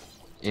do.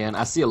 And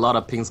I see a lot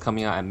of pings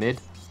coming out at mid.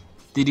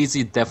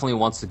 DDZ definitely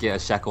wants to get a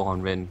shackle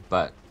on Rin,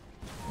 but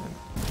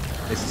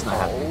it's just not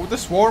happening. Oh, the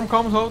swarm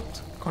comes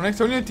out,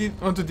 connects only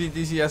onto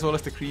DDZ as well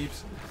as the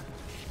creeps.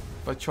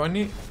 But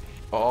Johnny,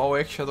 oh,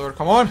 X-Shadow,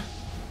 come on!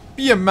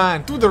 Be a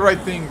man, do the right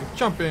thing,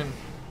 jump in.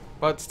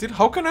 But still,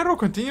 how can Arrow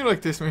continue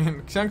like this? I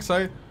mean,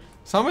 Xiangsa,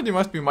 somebody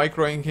must be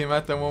microing him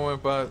at the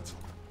moment, but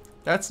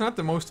that's not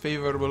the most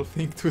favorable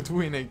thing to do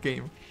in a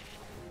game.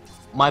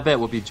 My bet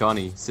would be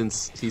Johnny,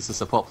 since he's a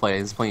support player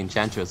and he's playing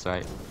Enchantress,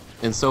 right?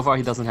 And so far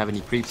he doesn't have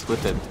any creeps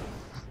with him.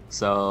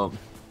 So,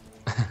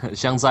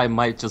 Xiangsa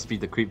might just be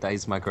the creep that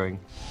he's microing.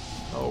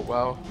 Oh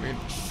wow, I mean,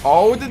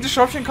 oh, the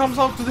disruption comes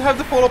out to have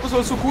the follow-up as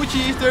well.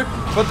 Sukuchi is there,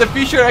 but the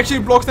Fisher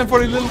actually blocks them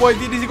for a little while.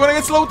 Is he gonna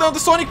get slowed down? The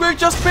Sonic Wave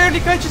just barely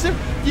catches him.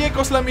 The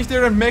Echo Slam is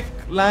there and mech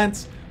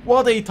lands.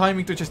 What a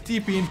timing to just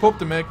TP in, pop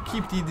the mech,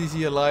 keep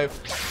DDZ alive.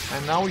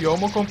 And now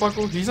Yomo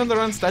Kompaku, he's on the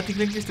run, Static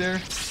Link is there.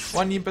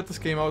 One impetus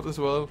came out as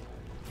well.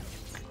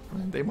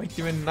 And they might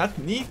even not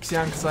need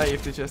Xiangsa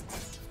if they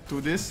just do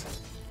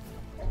this.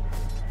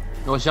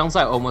 No,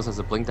 Xiangsa almost has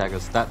a blink dagger,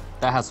 so that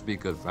has to be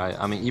good, right?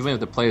 I mean, even if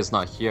the player's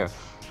not here,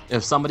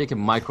 if somebody can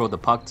micro the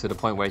puck to the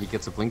point where he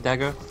gets a blink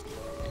dagger,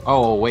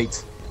 oh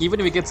wait, even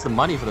if he gets the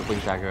money for the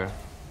blink dagger,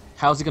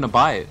 how's he gonna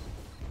buy it?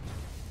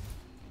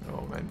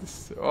 Oh man,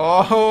 this,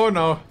 oh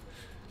no.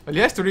 Well, he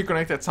has to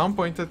reconnect at some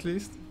point at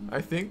least, I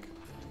think.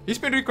 He's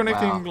been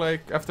reconnecting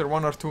like after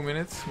 1 or 2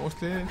 minutes,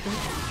 mostly, I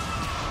think.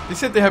 They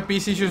said they have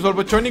PC issues as well,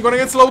 but Johnny gonna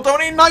get slowed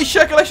down. A nice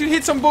shackle actually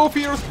hits on both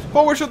heroes.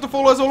 Power shot to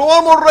follow as well.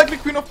 One more right click,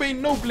 Queen of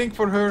Pain, no blink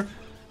for her.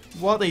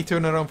 What a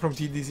turnaround from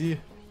DDZ.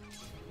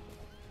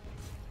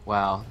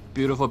 Wow,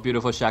 beautiful,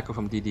 beautiful shackle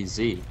from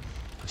DDZ.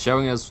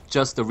 Showing us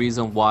just the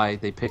reason why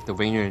they picked the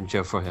Ranger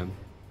Ranger for him.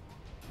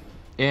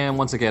 And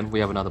once again, we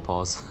have another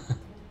pause.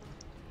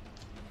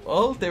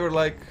 Well, they were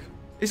like,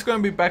 it's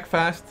gonna be back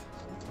fast.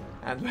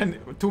 And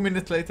when 2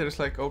 minutes later, it's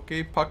like,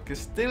 okay, puck is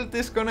still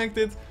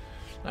disconnected.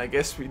 I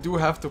guess we do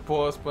have to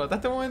pause, but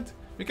at the moment,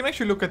 we can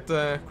actually look at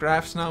the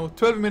graphs now.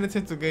 12 minutes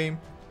into the game.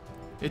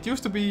 It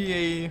used to be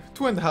a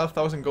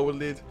 2,500 gold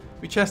lead,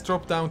 which has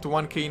dropped down to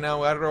 1k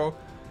now. Arrow,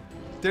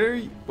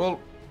 they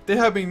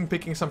have been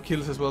picking some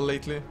kills as well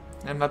lately,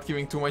 and not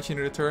giving too much in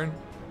return.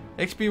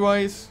 XP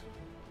wise,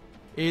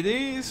 it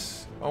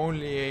is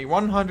only a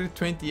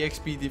 120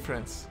 XP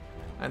difference,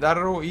 and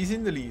Arrow is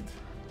in the lead.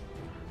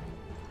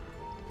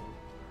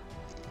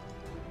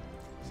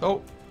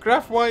 So,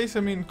 graph wise, I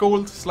mean,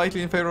 gold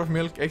slightly in favor of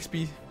Milk,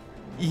 XP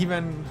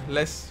even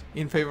less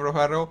in favor of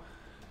Arrow.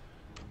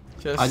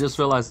 I just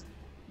realized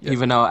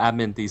even our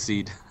admin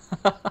DC'd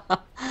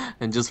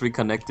and just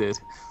reconnected.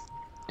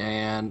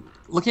 And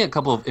looking at a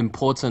couple of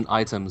important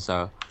items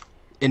though.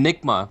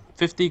 Enigma,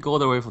 50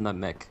 gold away from that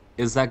mech.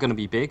 Is that going to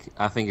be big?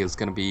 I think it's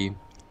going to be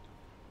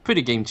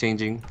pretty game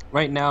changing.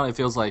 Right now it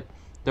feels like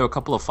there were a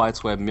couple of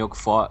fights where Milk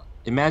fought.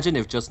 Imagine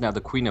if just now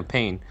the Queen of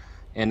Pain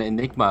and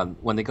Enigma,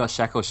 when they got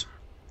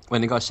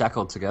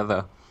shackled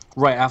together,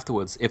 right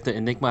afterwards, if the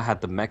Enigma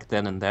had the mech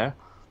then and there,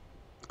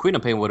 Queen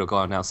of Pain would have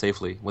gone out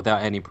safely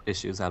without any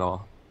issues at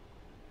all.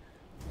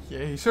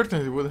 Yeah, he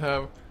certainly would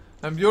have.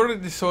 And we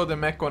already saw the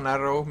mech on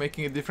Arrow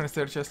making a difference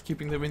there, just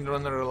keeping the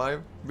Windrunner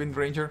alive. Wind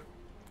Ranger.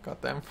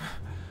 Goddamn.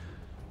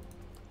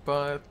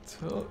 But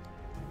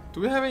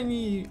do we have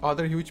any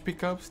other huge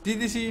pickups?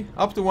 DDC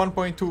up to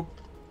 1.2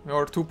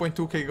 or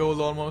 2.2k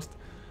gold almost.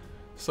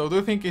 So do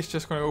you think it's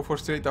just gonna go for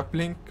straight up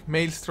Blink,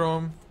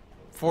 Maelstrom,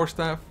 Force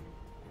Staff?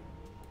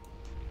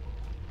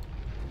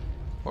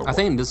 I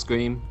think in this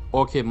game,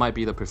 Orchid might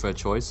be the preferred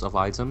choice of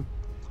item.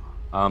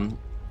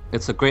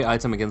 It's a great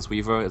item against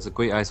Weaver, it's a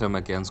great item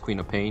against Queen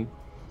of Pain.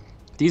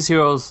 These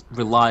heroes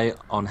rely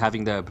on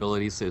having their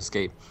abilities to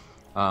escape.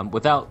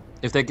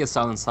 If they get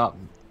silenced up,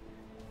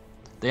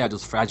 they are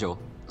just fragile.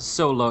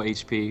 So low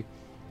HP,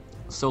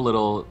 so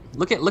little.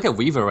 Look at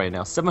Weaver right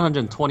now,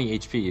 720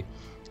 HP.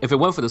 If it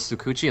went for the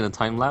Tsukuchi and the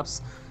time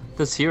lapse,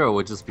 this hero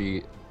would just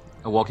be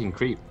a walking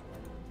creep.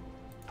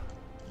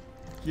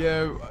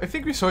 Yeah, I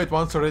think we saw it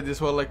once already as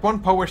well. Like one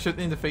power shot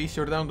in the face,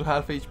 you're down to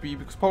half HP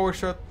because power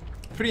shot,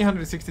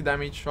 360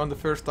 damage on the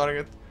first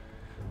target.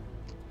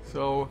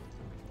 So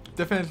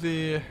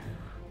definitely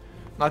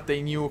not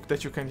a nuke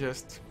that you can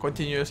just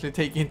continuously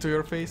take into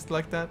your face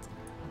like that.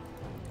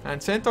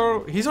 And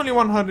Centaur, he's only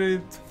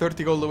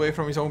 130 gold away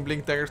from his own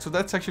Blink Dagger, so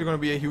that's actually going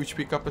to be a huge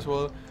pickup as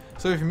well.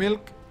 So if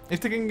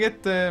they can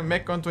get the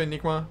mech onto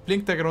Enigma,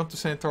 Blink Dagger onto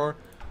Centaur,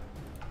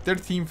 their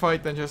team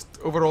fight and just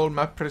overall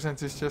map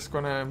presence is just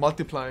gonna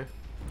multiply.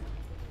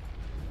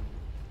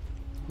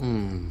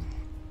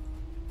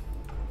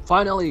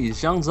 Finally,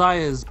 Zhang Zai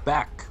is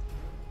back.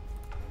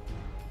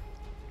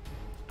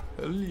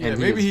 Well, yeah, and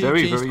maybe he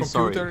very, changed very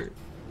computer, sorry.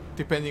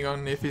 Depending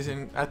on if he's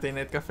at a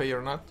net cafe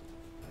or not.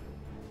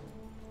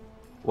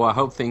 Well, I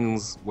hope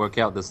things work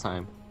out this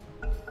time,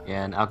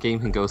 and our game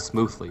can go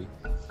smoothly.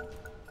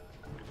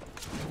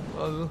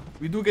 Well,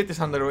 we do get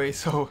this underway,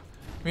 so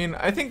I mean,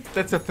 I think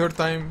that's the third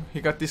time he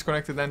got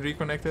disconnected and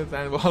reconnected,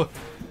 and well,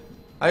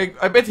 I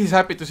bet he's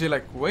happy to see,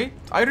 like, wait,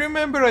 I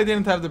remember I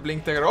didn't have the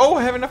Blink Dagger. Oh,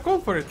 I have enough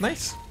gold for it.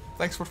 Nice.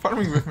 Thanks for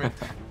farming with me.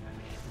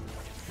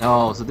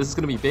 Oh, so this is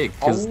gonna be big.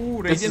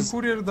 Oh, Radiant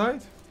Courier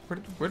died?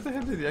 Where the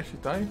hell did he actually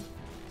die?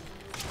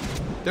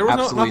 There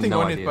was nothing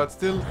on it, but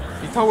still,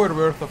 a tower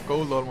worth of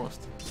gold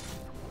almost.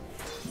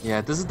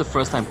 Yeah, this is the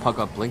first time Puck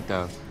got Blink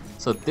though.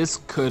 So this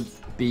could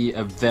be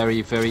a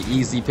very, very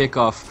easy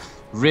pick-off.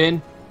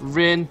 Rin,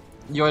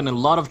 you're in a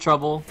lot of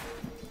trouble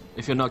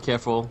if you're not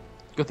careful.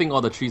 Good thing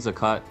all the trees are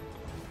cut.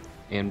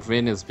 And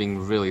Rin is being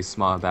really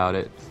smart about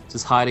it.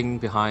 Just hiding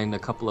behind a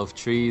couple of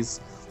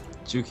trees,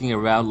 juking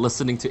around,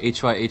 listening to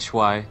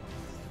HY.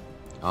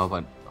 Oh,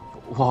 but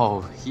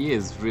whoa, he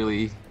is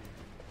really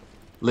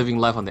living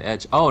life on the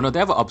edge. Oh no, they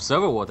have an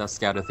observer ward that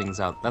scatter things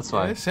out. That's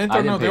why. Yeah,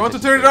 Centaur now, they want to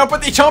turn it around,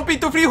 but they jump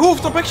into three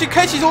Hooftop. Actually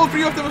catches all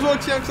three of them as well.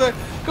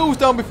 Xiangxai goes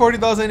down before he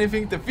does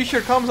anything. The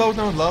Fisher comes out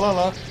now,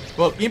 la.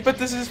 Well,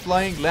 Impetus is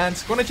flying,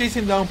 lands, gonna chase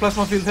him down.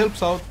 Plasma Field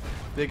helps out.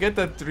 They get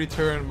that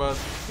return, but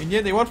in the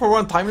end they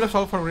 1-for-1 time-lapse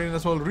out from Rin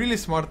as well. Really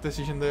smart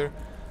decision there.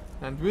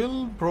 And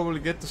will probably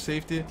get to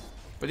safety.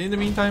 But in the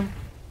meantime,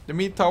 the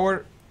mid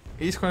tower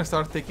is gonna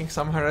start taking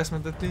some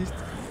harassment at least.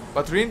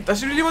 But Rin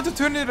does he really want to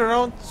turn it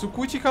around?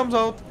 Tsukuchi comes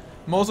out.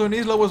 Mozo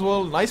is low as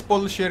well. Nice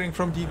bottle sharing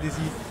from DDZ.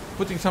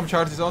 Putting some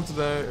charges onto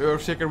the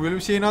Earthshaker. Will we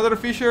see another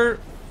Fisher?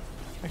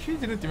 Actually,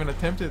 didn't even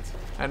attempt it.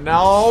 And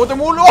now the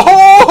moon.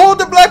 Oh,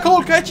 the black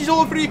hole catches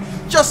all three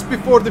just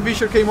before the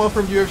Fisher came out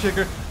from the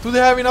Earthshaker. Do they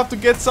have enough to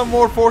get some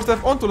more Force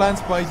Staff onto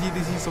lands by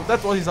DDZ? So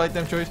that was his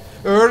item choice.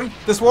 Earn,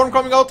 the Swarm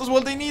coming out as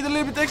well. They need a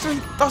little bit extra.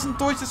 He doesn't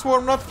dodge the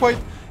Swarm, not quite.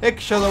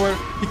 X Shadower.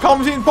 He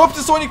comes in, pops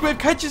the Sonic Wave,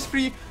 catches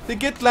free. They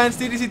get lands.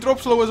 DDZ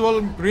drops low as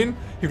well. Rin,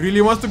 he really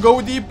wants to go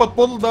deep, but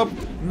bottled up.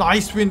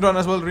 Nice wind run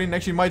as well. Rin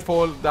actually might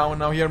fall down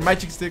now here.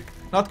 Magic Stick,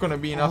 not gonna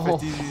be enough with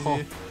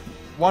DDZ.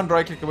 One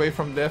right click away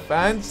from death,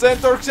 and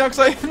Centaur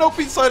Xiangxai, nope,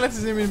 he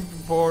silences him in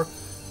before.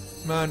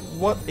 Man,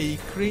 what a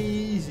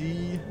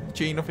crazy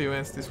chain of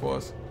events this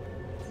was.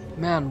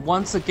 Man,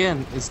 once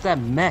again, it's that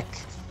mech.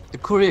 The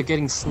courier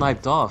getting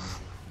sniped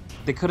off.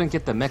 They couldn't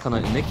get the mech on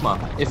an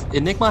Enigma. If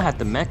Enigma had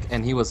the mech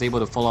and he was able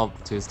to follow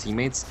up to his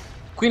teammates,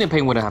 Queen of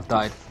Pain wouldn't have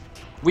died.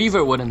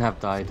 Weaver wouldn't have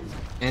died,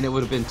 and it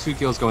would have been 2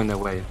 kills going their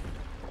way.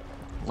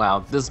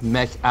 Wow, this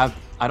mech, I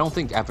don't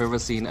think I've ever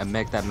seen a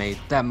mech that made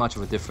that much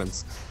of a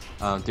difference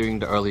during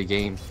the early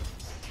game.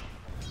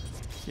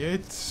 Yeah,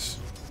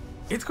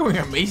 it's going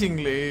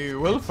amazingly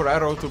well for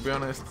Arrow, to be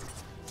honest.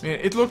 I mean,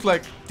 it looked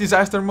like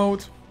disaster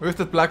mode with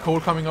that black hole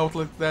coming out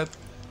like that.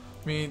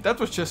 I mean, that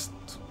was just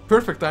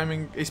perfect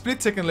timing. A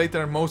split second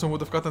later, Mosen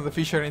would have gotten the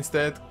Fissure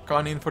instead,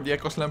 gone in for the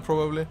Echo Slam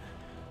probably.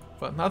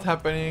 But not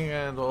happening,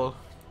 and well,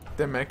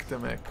 the mech,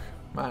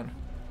 man.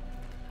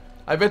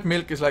 I bet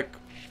Milk is like,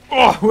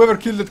 oh, whoever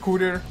killed that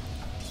courier,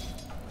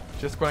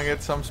 just gonna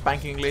get some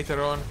spanking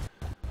later on.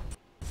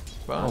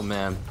 But Oh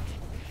man.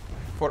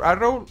 for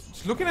Arrow,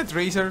 looking at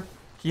Razor,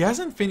 he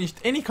hasn't finished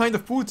any kind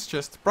of boots,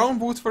 just brown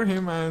boots for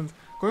him, and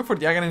going for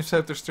the Aghanim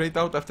Scepter straight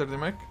out after the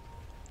mech.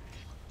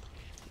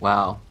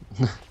 Wow.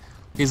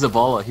 He's a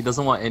baller. He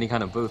doesn't want any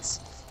kind of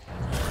boots.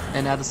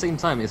 And at the same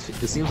time, it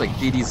seems like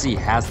DDZ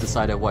has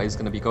decided what he's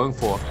going to be going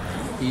for.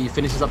 He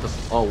finishes up the...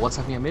 Oh, what's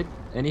happening at mid?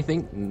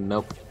 Anything?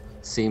 Nope.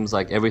 Seems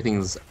like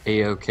everything's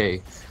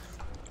a-okay.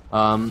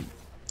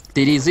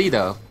 DDZ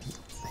though,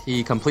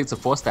 he completes a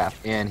 4-staff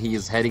and he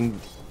is heading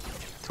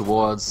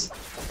towards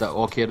the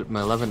Orchid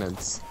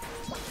Malevolence.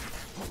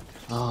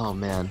 Oh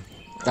man.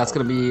 That's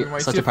gonna be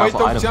such a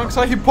powerful item.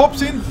 Jiangxai, he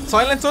pops in,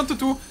 silence onto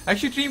 2.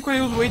 Actually, Dream Coil,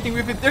 he was waiting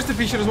with it. There's the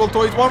Fissure as well,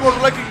 toys. One more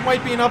like it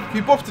might be enough.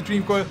 He pops the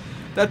Dream Coil.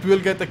 That will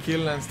get the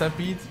kill, and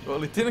Stampede,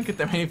 well, it didn't get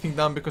them anything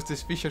done because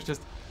this Fissure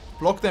just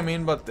blocked them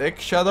in. But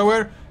X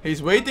Shadower,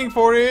 he's waiting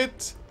for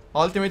it.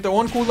 Ultimate, the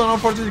 1 cooldown,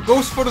 unfortunately,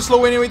 goes for the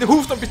slow anyway. The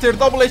Hoof Stomp is there,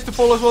 double H to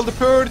fall as well. The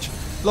Purge,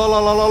 la la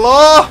la la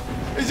la.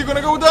 Is he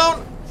gonna go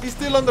down? He's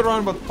still on the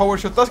run, but Power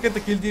Shot does get the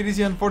kill.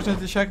 DDZ,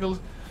 unfortunately, Shackles,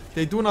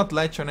 they do not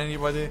latch on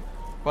anybody.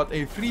 But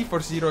a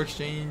 3-for-0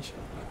 exchange.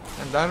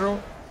 And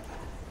Arrow,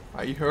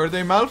 I heard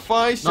a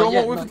Malphite.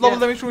 Yomo with level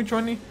damage from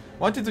 20.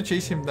 Wanted to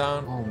chase him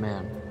down. Oh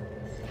man.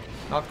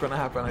 Not gonna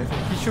happen, I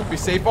think. He should be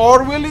safe.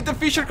 Or will it? The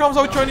Fissure comes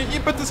out, joining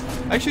Impetus.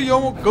 Actually,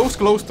 Yomo goes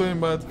close to him,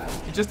 but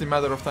it's just a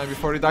matter of time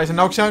before he dies. And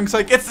now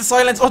Xiangsai gets the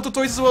silence onto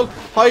Toys as well.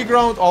 High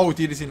ground. Oh,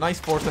 DDZ.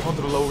 Nice 4-step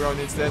onto the low ground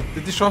instead.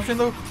 The disruption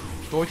though.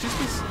 Dodges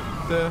this.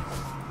 The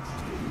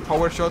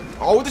Power Shot.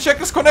 Oh, the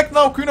Shackles connect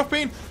now. Queen of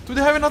Pain. Do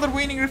they have another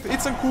Waning Rift?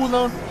 It's on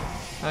cooldown.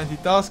 And he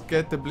does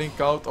get the blink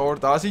out, or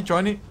does he,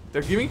 Johnny?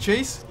 They're giving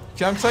chase.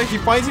 Jiangxai, he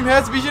finds him,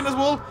 has vision as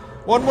well.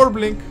 One more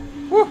blink.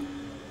 Woo.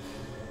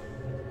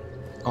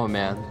 Oh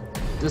man.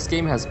 This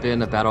game has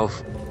been a battle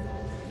of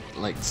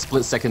like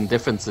split-second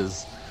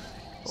differences.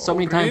 So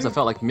many times I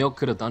felt like Milk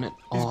could have done it.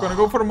 He's gonna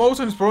go for a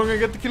Mosen, he's probably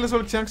gonna get the kill as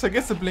well. Jiangxai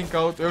gets the blink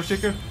out.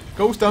 Earthshaker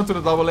goes down to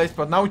the double H,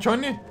 but now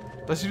Johnny,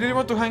 does he really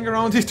want to hang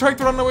around? He's trying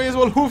to run away as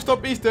well. Hoof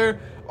Stomp is there.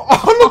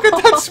 Oh, look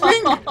at that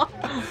swing!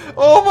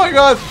 Oh my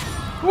god.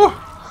 Woo.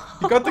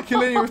 He got the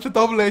kill anyway with the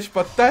double H,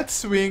 but that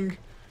swing.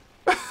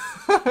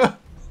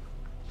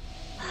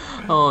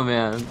 Oh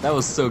man, that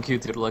was so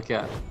cute to look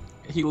at.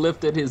 He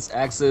lifted his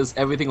axes,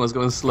 everything was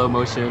going slow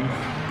motion.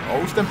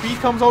 Oh, Stampede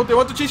comes out, they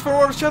want to chase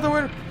forward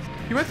Shadower.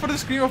 He went for the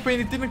Scream of Pain,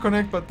 it didn't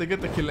connect, but they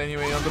get the kill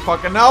anyway on the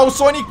puck. And now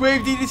Sonic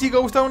Wave, DDC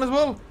goes down as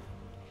well.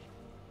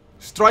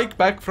 Strike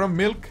back from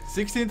Milk,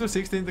 16 to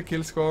 16 the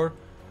kill score.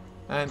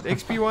 And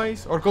XP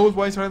wise, or gold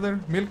wise rather,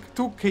 Milk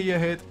 2k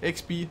ahead,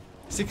 XP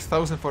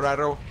 6,000 for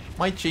Arrow.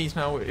 Might change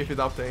now if it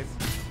updates.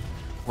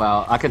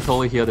 Wow, I can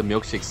totally hear the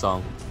Milkshake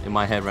song in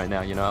my head right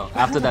now, you know.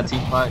 After that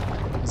team fight,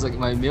 it's like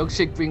my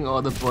milkshake bring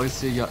all the boys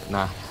to you.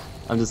 Nah,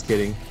 I'm just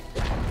kidding.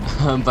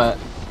 But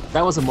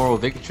that was a moral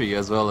victory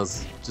as well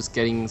as just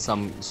getting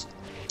some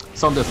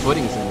of the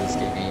footings in this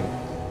game.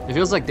 It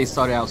feels like they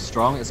started out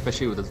strong,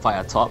 especially with the fight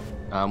at top,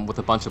 with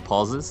a bunch of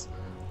pauses.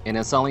 And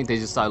then suddenly they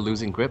just started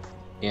losing grip.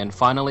 And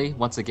finally,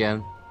 once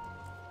again,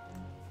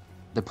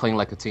 they're playing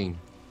like a team.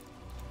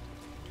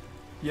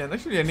 Yeah, and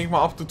actually Enigma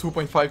up to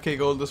 2.5k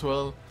gold as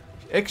well.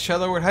 X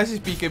Shadower has his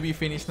PKB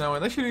finished now,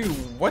 and actually,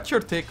 what's your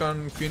take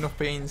on Queen of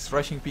Pain's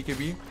rushing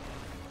PKB?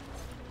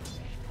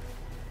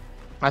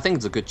 I think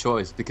it's a good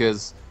choice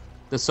because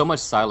there's so much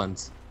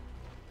silence.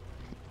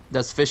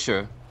 There's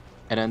Fissure,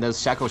 and then there's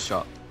Shackle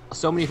Shot.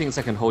 So many things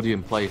that can hold you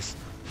in place.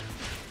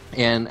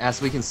 And as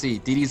we can see,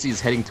 DDZ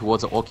is heading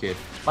towards an Orchid.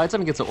 By the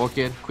time he gets an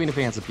Orchid, Queen of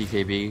Pain has a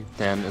PKB,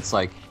 then it's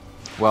like,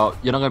 well,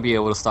 you're not going to be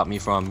able to stop me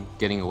from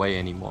getting away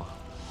anymore.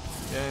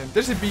 Yeah,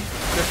 there's going to be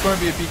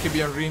a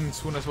BKB on Rin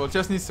soon as well.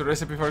 Just needs the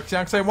recipe for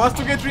Xiangxai. Wants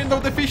to get Rin though.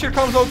 The Fissure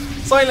comes out.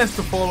 Silence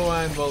to follow,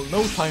 and well,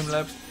 no time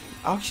lapse.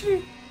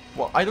 Actually,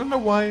 well, I don't know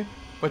why,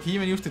 but he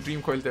even used the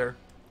Dream Coil there.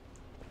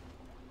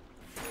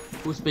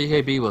 Whose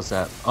BKB was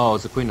that? Oh,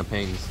 it's the Queen of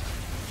Pains.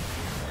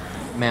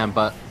 Man,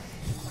 but...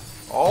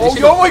 Oh,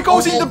 Yomo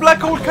goes in the black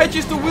hole,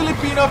 catches the will it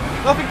be enough?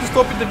 Nothing to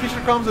stop it. The Fissure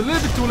comes a little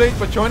bit too late,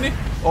 but Johnny.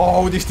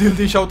 Oh, they still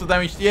dish out the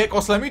damage. The Echo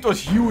Slam, it was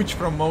huge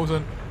from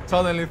Mosen.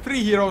 Suddenly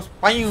 3 heroes,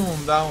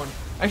 BAM, down.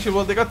 Actually,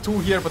 well, they got 2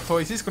 here, but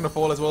Toys is gonna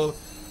fall as well.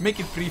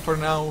 Make it 3 for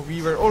now.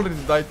 Weaver already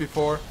died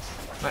before.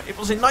 It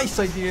was a nice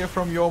idea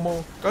from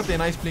Yomo. Got a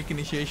nice blink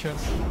initiation.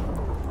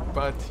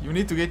 But you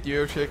need to get the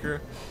Earthshaker.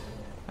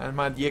 And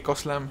man, the Echo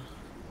Slam.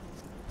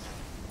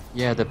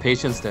 Yeah, the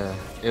patience there.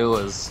 It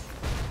was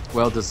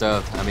Well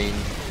deserved. I mean,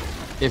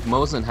 if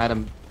Mosen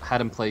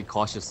hadn't played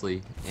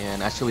cautiously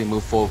and actually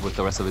moved forward with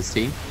the rest of his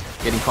team,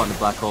 getting caught in the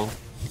black hole,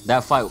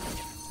 that fight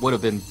would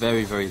have been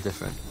very, very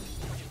different.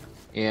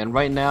 And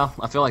right now,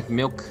 I feel like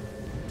Milk,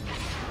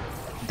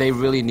 they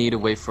really need to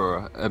wait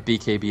for a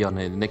BKB on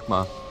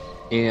Enigma.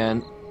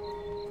 And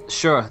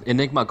sure,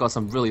 Enigma got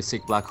some really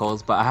sick black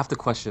holes, but I have to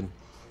question,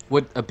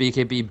 would a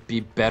BKB be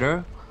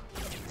better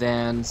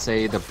than,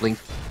 say, the Blink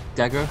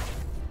Dagger?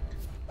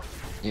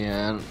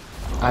 And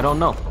I don't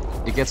know.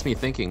 It gets me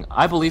thinking.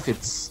 I believe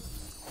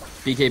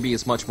BKB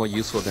is much more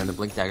useful than the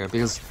Blink Dagger,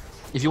 because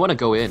if you want to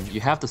go in, you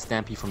have the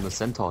Stampede from the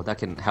Centaur that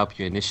can help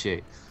you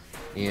initiate.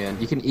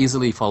 And you can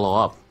easily follow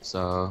up,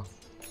 so...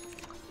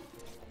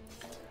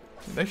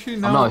 Actually,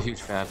 now, I'm not a huge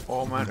fan.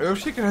 Oh man,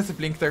 Earthshaker has a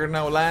Blink Dagger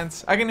now,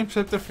 Lance, Aghanim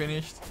Scepter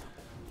finished.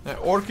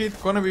 Orchid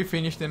gonna be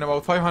finished in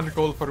about 500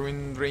 gold for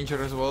Wind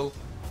Ranger as well.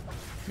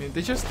 I mean,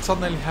 they just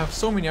suddenly have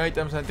so many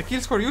items, and the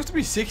kill score used to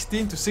be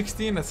 16 to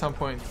 16 at some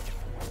point.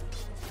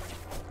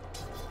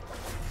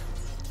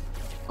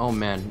 Oh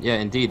man, yeah,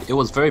 indeed. It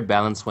was very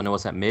balanced when it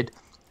was at mid,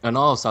 and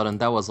all of a sudden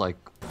that was like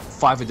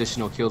 5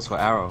 additional kills for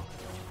Arrow.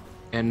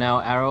 And now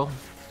Arrow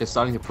is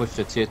starting to push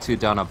the tier 2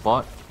 down at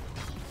bot,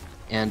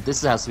 and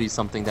this has to be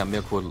something that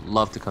Milk would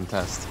love to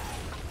contest.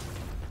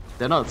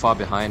 They're not far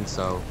behind,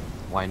 so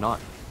why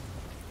not?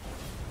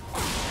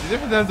 They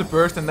definitely have the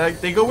burst, and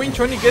they go in.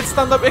 Johnny gets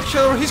stunned up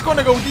extra, or he's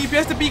gonna go deep. He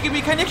has the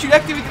BKB, can he actually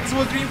activate this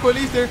whole Dream Coil?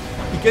 He's there.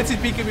 He gets his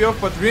BKB off,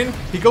 but Rin,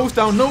 he goes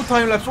down, no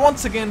time lapse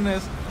once again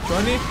as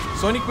Johnny,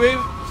 Sonic Wave,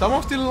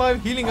 someone still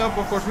alive, healing up,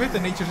 of course, with the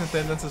Nature's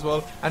Attendants as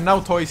well. And now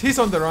Toys, he's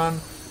on the run.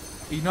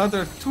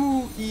 Another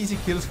 2 easy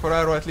kills for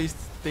Arrow, at least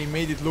they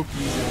made it look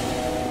easy.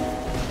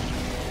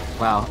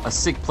 Wow, a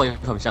sick play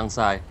from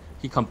Shangsai.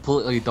 He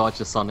completely dodged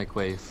the Sonic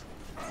Wave.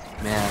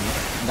 Man,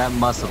 that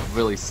must have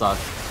really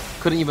sucked.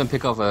 Couldn't even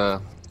pick up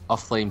a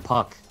off-lane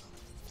puck.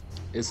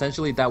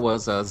 Essentially, that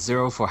was a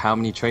 0 for how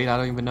many trade? I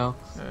don't even know.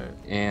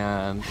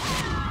 And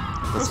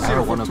this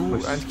Arrow wanna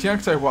push. And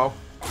Shangsai, wow.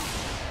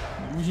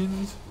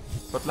 Illusions.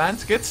 But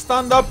Lance gets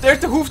stunned up. There's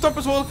the hoof stomp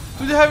as well.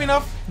 Do they have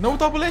enough? No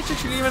double H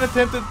actually even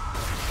attempted.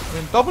 I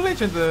mean, double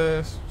H and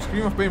the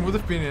Scream of Pain would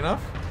have been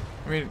enough.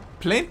 I mean,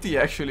 plenty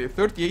actually.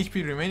 30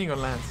 HP remaining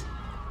on Lance.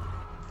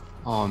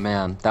 Oh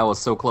man, that was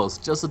so close.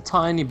 Just a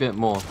tiny bit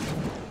more.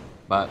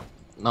 But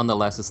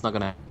nonetheless, it's not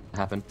gonna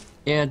happen.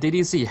 And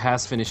DDC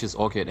has finished his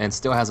Orchid and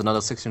still has another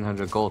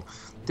 1600 gold.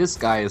 This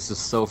guy is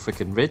just so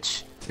freaking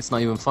rich. It's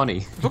not even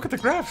funny. Look at the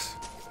graphs.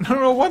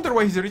 No wonder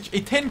why he's rich. A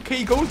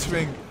 10k gold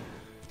swing.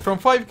 From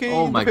 5k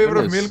in favor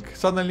of Milk,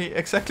 suddenly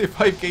exactly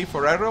 5k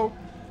for Arrow.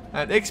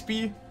 And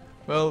XP,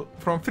 well,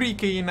 from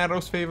 3k in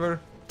Arrow's favor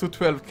to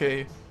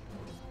 12k.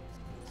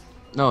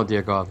 No,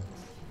 dear God.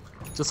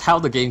 Just how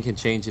the game can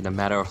change in a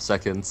matter of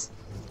seconds.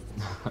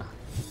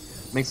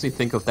 Makes me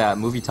think of that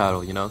movie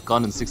title, you know,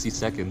 Gone in 60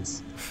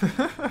 Seconds.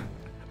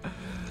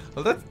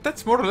 Well,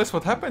 that's more or less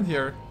what happened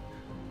here.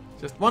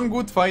 Just one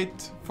good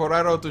fight for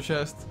Arrow to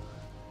just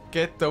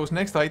get those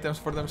next items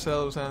for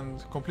themselves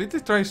and completely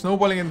try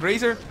snowballing. And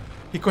Razor,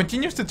 he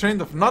continues the trend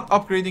of not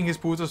upgrading his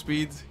boots of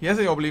speed. He has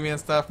a Oblivion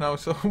staff now,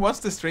 so what's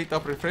the straight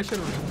up refresher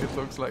it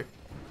looks like?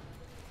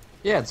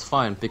 Yeah, it's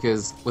fine,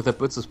 because with a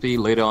Boots of Speed,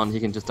 later on he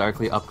can just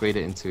directly upgrade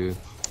it into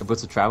a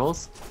Boots of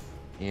Travels.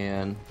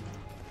 And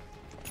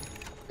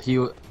he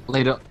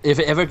later, if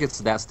it ever gets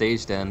to that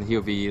stage, then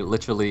he'll be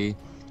literally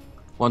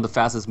one of the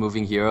fastest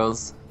moving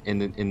heroes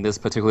in this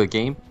particular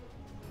game.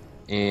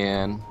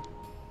 And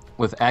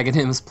with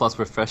Aghanims plus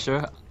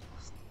Refresher,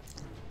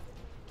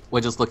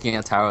 we're just looking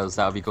at towers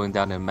that will be going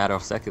down in a matter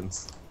of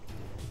seconds.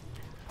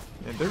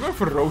 Yeah, they're going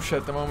for Roche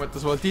at the moment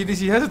as well.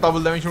 DDC has a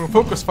double damage room,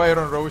 focus fire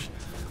on Roche.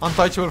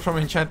 Untouchable from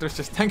Enchantress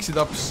just tanks it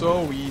up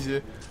so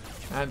easy.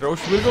 And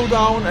Roche will go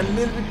down a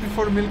little bit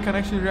before Milk can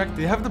actually react.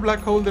 They have the black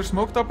hole, they're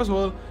smoked up as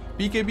well.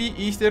 BKB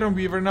is there on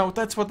Weaver now,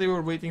 that's what they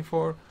were waiting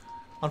for.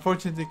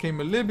 Unfortunately, it came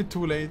a little bit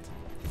too late.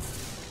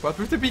 But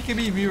with the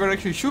BKB, Weaver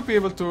actually should be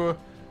able to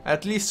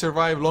at least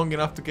survive long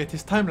enough to get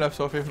his time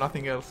lapse off, if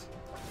nothing else.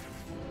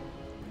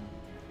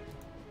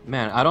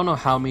 Man, I don't know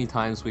how many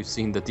times we've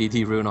seen the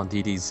DD rune on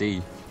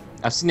DDZ.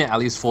 I've seen it at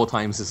least 4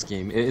 times this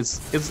game. It's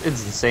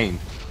insane.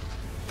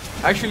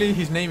 Actually,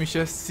 his name is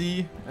just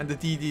C, and the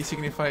DD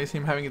signifies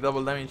him having a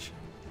double damage.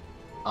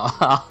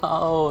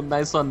 Oh,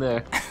 nice one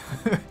there.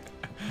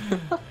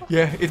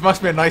 Yeah, it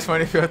must be a nice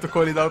one if you have to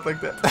call it out like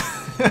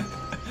that.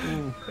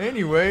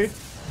 Anyway,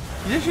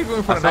 he's actually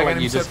going for an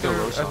Aghanim Scepter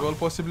as well,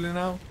 possibly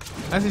now.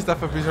 As his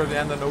stuff of Wizard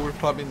and an Over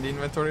Club in the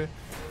inventory.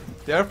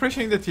 They are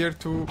pressuring the tier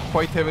 2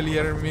 quite heavily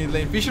here in mid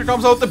lane. Fisher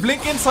comes out, the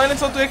blink in,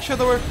 silence onto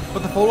X-Shadower,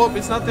 but the follow-up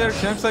is not there.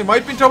 Shangsai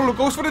might be in trouble,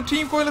 goes for the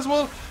Dream Coil as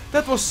well.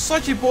 That was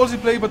such a ballsy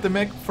play, but the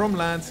mech from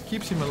Lance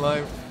keeps him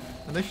alive.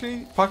 And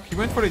actually, fuck, he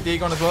went for a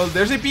Dagon as well.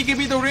 There's a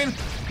BKB though, Rin.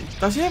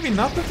 Does he have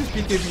enough with his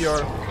BKB,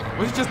 or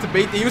was it just a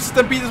bait? They use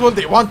Stampede as well,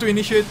 they want to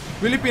initiate.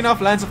 Will it be enough?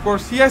 Lance, of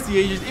course, he has the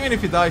Aegis, even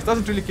if he dies,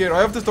 doesn't really care.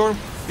 Eye of the Storm,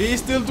 he is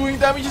still doing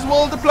damage as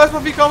well. The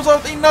Plasma Fee comes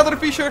out, another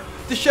Fisher.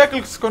 The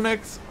Shackles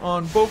connects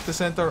on both the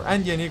Centaur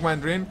and the Enigma,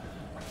 and Rin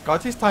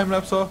got his time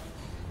lapse off.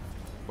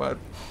 But,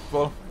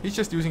 well, he's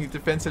just using it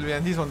defensively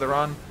and he's on the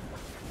run.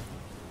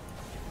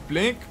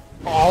 Blink.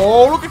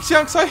 Oh, look at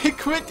Xiangxai.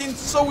 He went in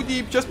so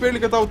deep, just barely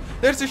got out.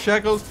 There's the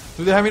shackles.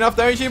 Do they have enough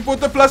damage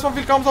input? The plasma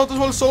field comes out as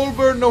well. Soul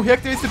burn. No, he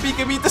activates the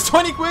BKB. The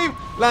sonic wave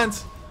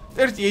lands.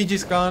 There's the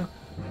Aegis gone.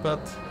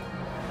 But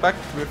back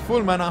with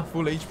full mana,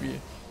 full HP.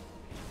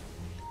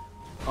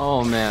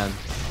 Oh man,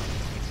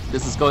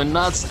 this is going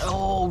nuts.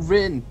 Oh,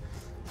 Rin.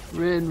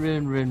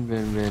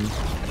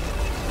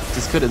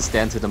 Just couldn't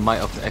stand to the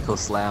might of the Echo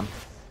Slam.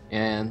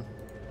 And,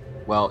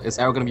 well, is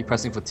Arrow going to be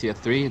pressing for tier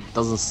 3?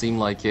 Doesn't seem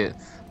like it.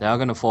 They are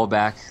going to fall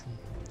back,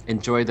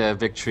 enjoy their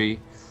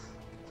victory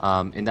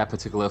in that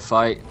particular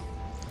fight.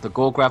 The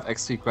gold graph,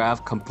 XP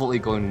graph, completely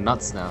going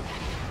nuts now.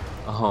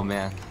 Oh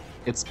man,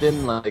 it's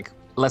been like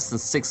less than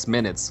 6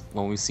 minutes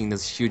when we've seen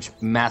this huge,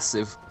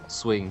 massive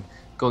swing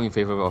going in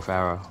favor of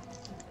Arrow.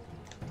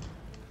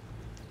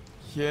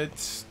 Yeah,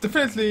 it's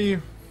definitely,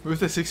 with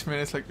the 6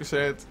 minutes, like you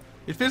said,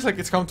 it feels like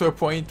it's come to a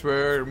point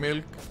where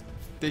Milk,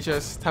 they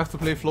just have to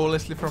play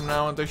flawlessly from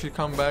now and they should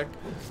come back.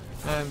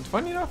 And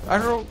funny enough,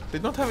 Arrow, they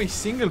don't have a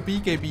single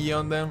BKB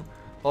on them,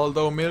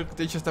 although Milk,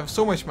 they just have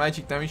so much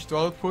magic damage to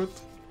output.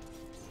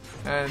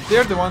 And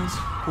they're the ones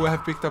who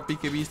have picked up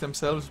BKBs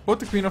themselves. Both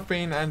the Queen of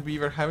Pain and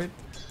Weaver have it.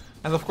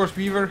 And of course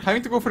Weaver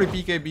having to go for a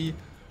BKB,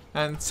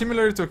 and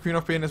similar to Queen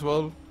of Pain as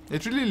well,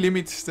 it really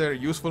limits their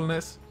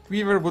usefulness.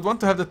 Weaver would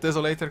want to have the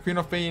Desolator. Queen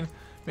of Pain,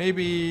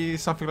 maybe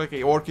something like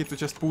a Orchid to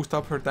just boost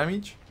up her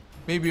damage.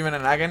 Maybe even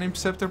an Aghanim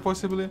Scepter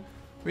possibly,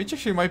 which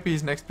actually might be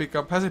his next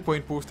pickup, has a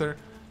point booster.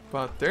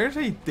 But there's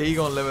a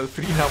Dagon level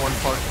 3 now on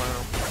Park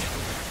now.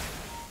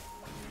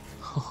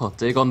 Oh,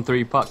 Dagon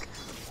 3 puck.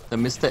 The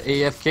Mr.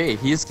 AFK,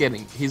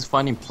 he's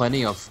finding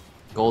plenty of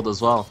gold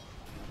as well.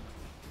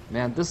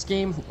 Man, this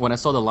game, when I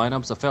saw the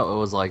lineups, I felt it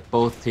was like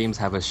both teams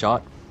have a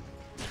shot.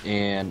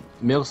 And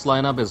Milk's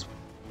lineup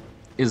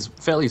is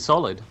fairly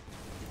solid.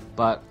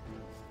 But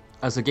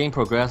as the game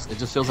progressed, it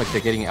just feels like they're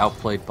getting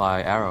outplayed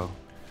by Arrow.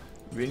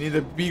 We need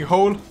a big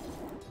hole.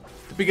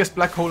 The biggest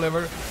black hole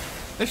ever.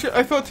 Actually,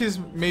 I thought he's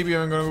maybe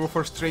I'm gonna go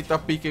for straight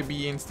up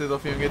BKB instead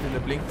of even getting the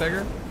Blink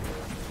Dagger.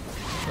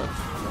 But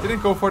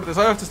didn't go for it as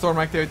I have the Storm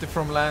activated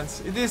from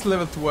Lance. It is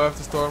level 2 I have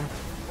the Storm.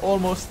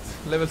 Almost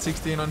level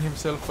 16 on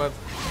himself, but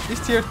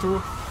this tier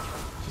 2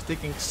 is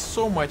taking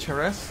so much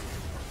harass.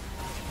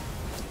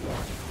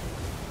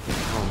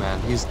 Oh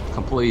man, he's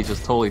completely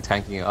just totally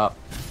tanking it up.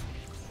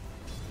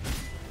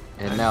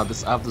 And now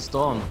this Eye of the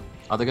Storm,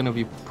 are they gonna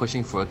be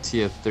pushing for a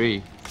tier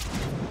 3?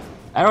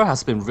 Arrow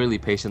has been really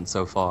patient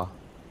so far.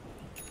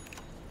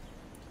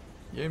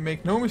 Yeah,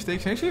 make no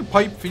mistakes. Actually,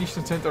 Pipe finished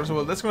in center as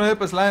well. That's gonna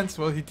help us Lance.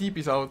 Well, he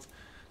TP's out.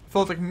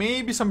 Thought like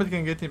maybe somebody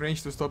can get in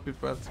range to stop it,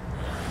 but...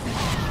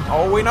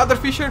 Oh, another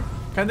Fisher!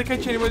 Can they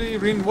catch anybody?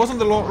 Rin was on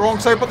the wrong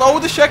side, but oh,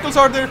 the shackles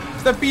are there!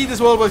 Stampede as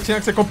well, but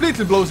Xiangxai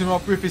completely blows him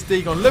up with his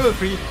take on level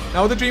 3.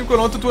 Now the Dream Coil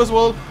onto 2 as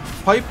well.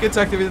 Pipe gets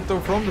activated though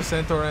from the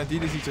center, and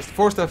DDC just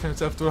forced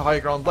himself to the high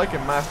ground like a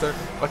master.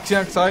 But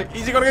Xiangxai,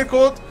 is he gonna get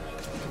caught?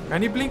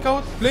 Can he blink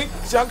out? Blink!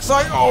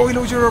 Xiangxai! Oh,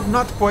 Illusion Orb,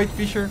 not quite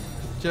Fisher.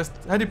 Just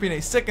had it been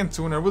a second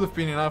sooner, would have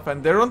been enough,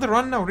 and they're on the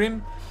run now.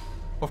 Rin,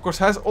 of course,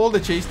 has all the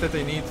chase that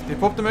they need. They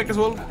pop the mech as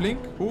well. Blink,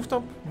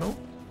 Hoofstomp, no,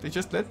 they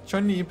just let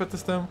Johnny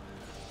impetus them,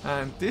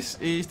 and this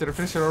is the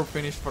Refresher Orb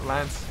finish for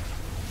Lance.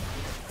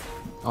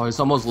 Oh, it's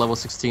almost level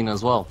 16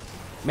 as well.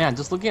 Man,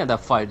 just looking at that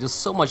fight, just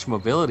so much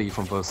mobility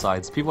from both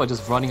sides. People are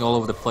just running all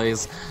over the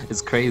place.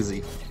 It's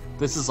crazy.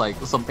 This is like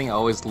something I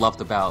always loved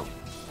about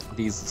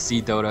these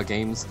C Dota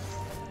games.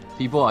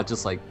 People are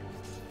just like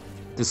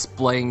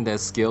displaying their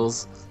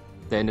skills,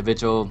 their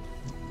individual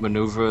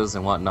maneuvers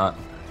and whatnot.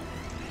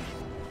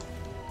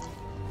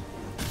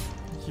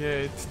 Yeah,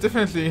 it's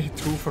definitely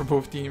true for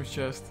both teams.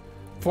 Just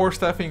 4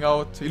 staffing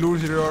out,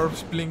 Illusory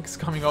Orbs, Blinks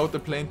coming out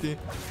aplenty.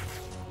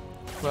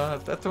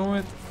 But at the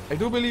moment, I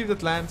do believe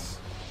that Lance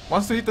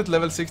wants to hit that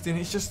level 16.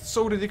 He's just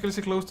so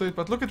ridiculously close to it.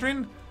 But look at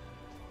Rin.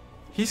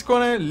 He's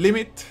gonna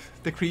limit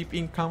the creep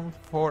income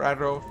for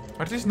Arrow.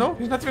 Or at least no,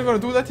 he's not even gonna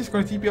do that. He's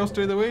gonna TP out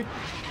straight away.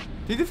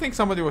 Did you think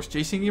somebody was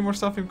chasing him or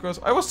something? Because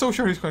I was so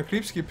sure he's gonna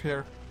creep skip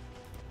here.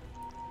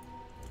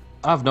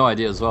 I have no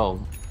idea as well,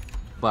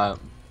 but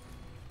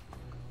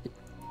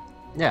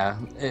yeah,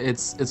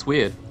 it's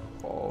weird.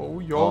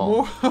 Oh,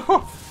 Yomo!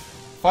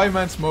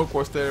 5-man smoke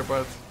was there,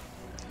 but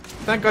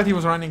thank God he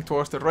was running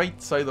towards the right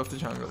side of the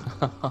jungle.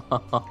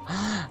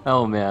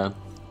 Oh man,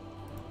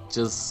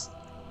 just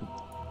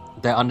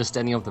their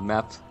understanding of the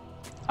map.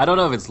 I don't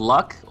know if it's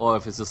luck or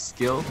if it's just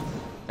skill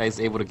that he's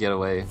able to get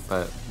away,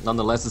 but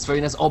nonetheless, it's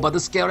very nice. Oh, but they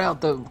scared out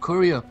the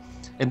courier,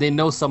 and they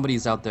know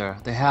somebody's out there.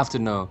 They have to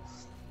know.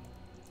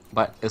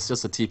 But it's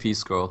just a TP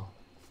scroll.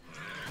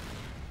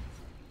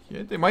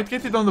 Yeah, they might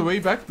get it on the way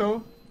back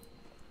though.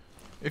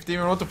 If they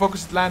even want to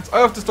focus it Lance. I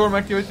have the Storm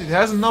activated. It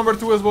has a number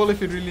 2 as well if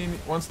he really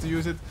wants to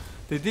use it.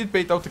 They did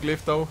bait out the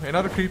glyph though.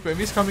 Another creep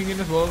wave is coming in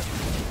as well.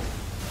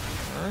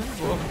 And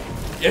well,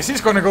 yes,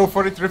 he's gonna go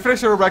for it.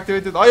 Refresher Orb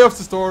activated. Eye of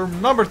the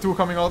Storm. Number 2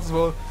 coming out as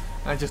well.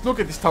 And just look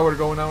at this tower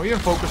go now. Even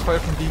focus fire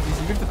from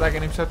DDC with the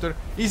Aghanim Scepter.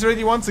 He's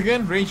ready once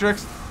again. Range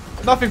Rex.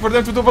 Nothing for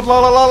them to do but la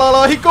la la la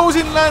la. He goes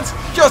in, lands,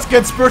 just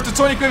gets bursted.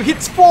 Sonic Wave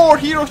hits 4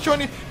 heroes.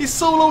 Johnny, he's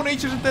so low.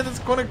 Nature's Intent is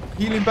gonna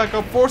heal him back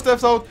up. 4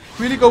 steps out.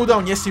 Will he go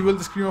down? Yes, he will.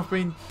 The Scream of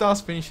Pain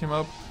does finish him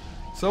up.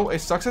 So, a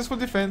successful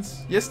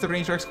defense. Yes, the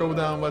range racks go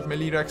down, but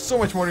melee racks so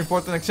much more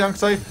important. And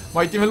Xiangsai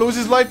might even lose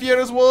his life here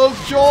as well.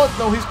 John,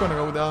 no, he's gonna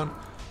go down.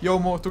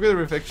 Yomo, together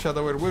with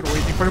X-Shadower, we're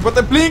waiting for him. But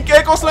the Blink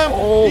Echo Slam!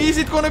 Oh. Is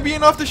it gonna be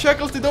enough? The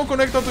shackles, they don't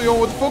connect onto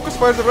Yomo. The focus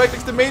fires, the right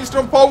clicks, the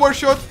Maelstrom power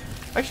shot.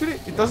 Actually,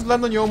 it doesn't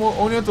land on Yomo,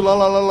 only onto La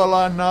La La La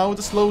La. Now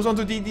the slows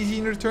onto DDZ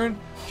in return.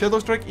 Shadow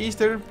Strike is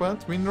there,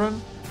 but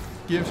Windrun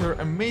gives her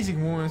amazing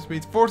movement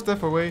speed. 4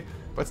 steps away,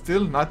 but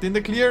still not in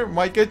the clear.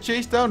 Might get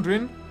chased down,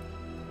 Drin.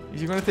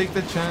 Is he gonna take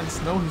that chance?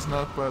 No, he's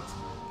not, but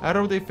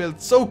Arrow, they felt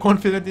so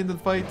confident in the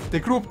fight. They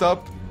grouped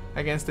up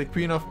against the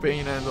Queen of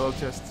Pain and all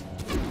just...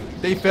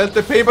 They felt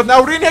the pain, but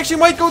now Rin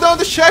actually might go down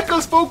the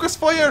shackles. Focus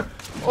fire.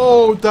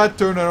 Oh, that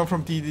turnaround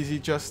from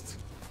TDZ, just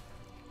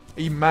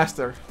a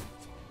master.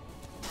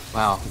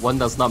 Wow, one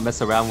does not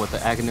mess around with the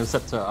Aghanim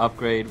Scepter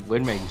upgrade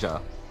Wind Ranger.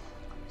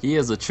 He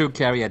is a true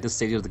carry at this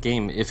stage of the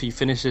game. If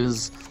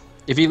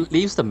he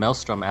leaves the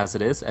Maelstrom as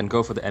it is and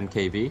go for the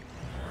NKV,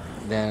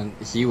 then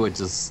he would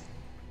just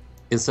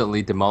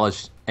instantly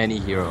demolish any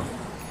hero.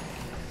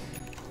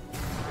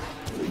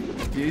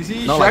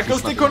 Easy,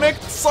 shackles they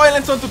connect,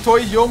 silence onto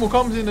toys. Yomo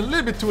comes in a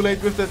little bit too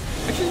late with that.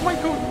 Actually, he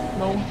might go.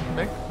 No,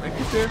 Mech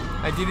is there.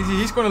 And DDZ,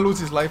 he's gonna lose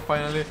his life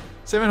finally.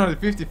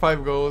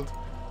 755 gold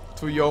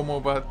to Yomo,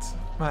 but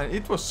man,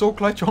 it was so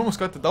clutch. Almost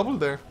got the double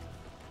there.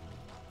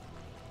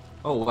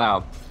 Oh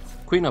wow,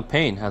 Queen of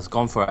Pain has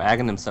gone for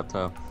Aghanim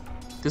Scepter.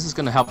 This is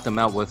gonna help them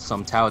out with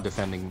some tower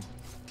defending.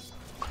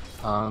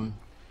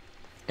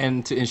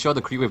 And to ensure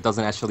the creep wave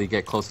doesn't actually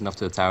get close enough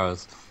to the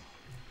towers.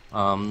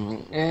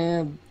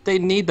 And they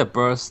need the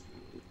burst.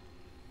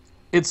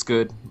 It's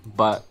good,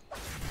 but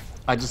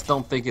I just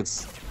don't think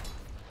it's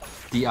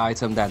the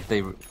item that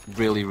they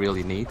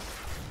really need.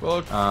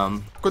 Well,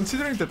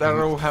 considering that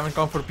Arrow haven't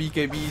gone for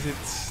BKBs,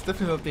 it's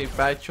definitely a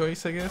bad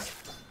choice, I guess.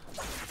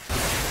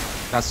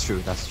 That's true,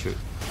 that's true.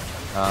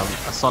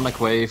 A Sonic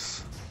Wave.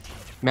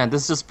 Man,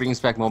 this just brings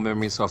back more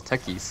memories of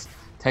Techies.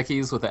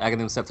 Techies with the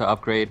Aghanim Scepter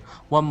upgrade.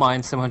 1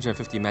 mine,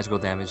 750 magical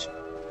damage.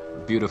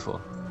 Beautiful.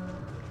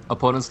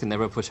 Opponents can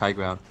never push high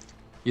ground.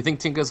 You think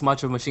Tinker's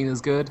Macho Machine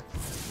is good?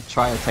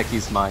 Try a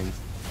Techie's Mind.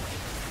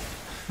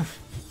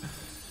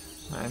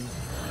 Man,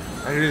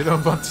 I really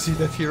don't want to see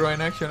that hero in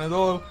action at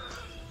all.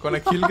 Gonna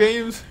kill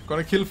games,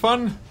 gonna kill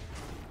fun.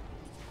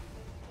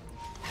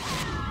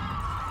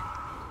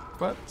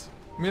 But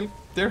Milk,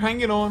 they're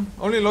hanging on.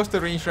 Only lost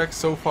the range racks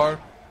so far.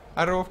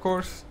 Arrow, of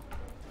course,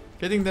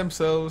 getting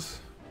themselves.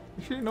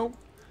 Actually, no.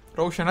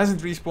 Roshan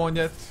hasn't respawned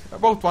yet.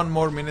 About 1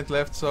 more minute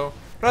left, so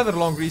rather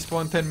long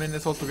respawn, 10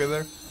 minutes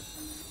altogether.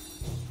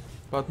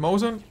 But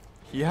Mozon,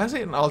 he has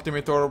an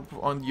ultimate orb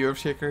on the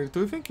Earthshaker. Do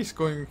you think he's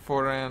going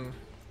for an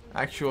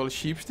actual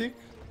sheepstick?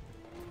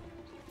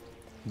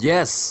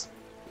 Yes.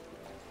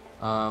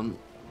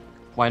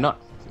 Why not?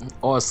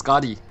 Or a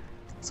Scotty.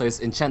 So his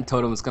enchant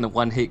totem is gonna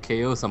 1-hit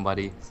KO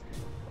somebody.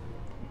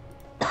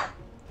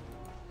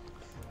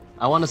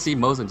 I want to see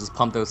Mozon just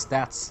pump those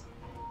stats.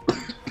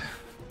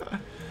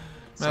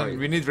 Man,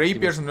 we need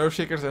rapiers and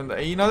Earthshakers and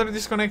another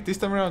disconnect this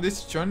time around. This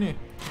is Johnny.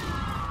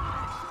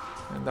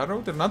 And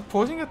Arrow, they're not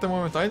pausing at the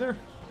moment either.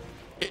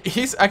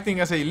 He's acting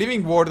as a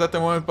living ward at the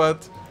moment,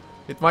 but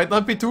it might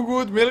not be too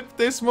good. Milk,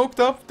 they smoked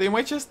up. They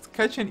might just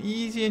catch an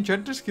easy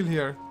enchanter skill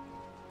here.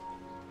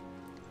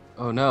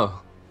 Oh no.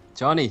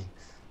 Johnny,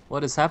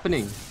 what is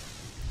happening?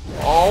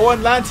 Oh,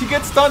 and Lance, he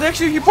gets stunned.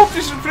 Actually, he popped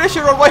his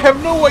refresher orb. I have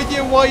no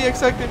idea why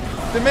exactly.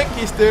 The mech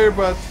is there,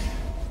 but...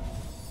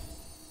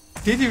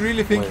 Did he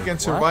really think he can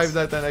survive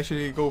that and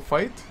actually go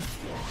fight?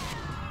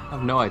 I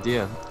have no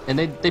idea. And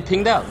they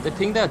pinged out. They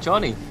pinged out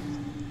Johnny.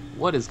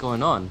 What is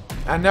going on?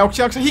 And now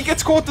Xiangsa, he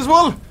gets caught as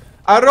well.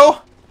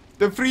 Arrow,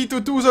 the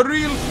 3-2-2s are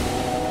real.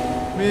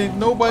 With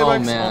no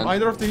buybacks on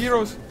either of the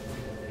heroes.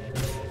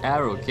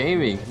 Arrow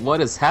Gaming,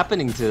 what is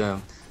happening to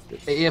them? The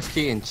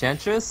AFK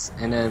Enchantress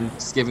and then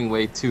just giving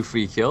away 2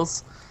 free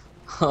kills.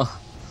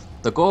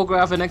 The Gold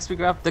Graph and XP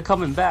Graph, they're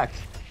coming back.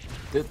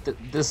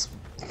 This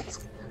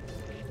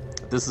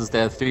is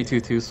their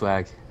 3-2-2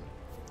 swag.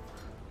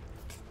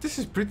 This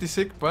is pretty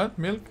sick, but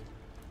Milk,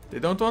 they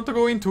don't want to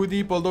go in too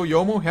deep, although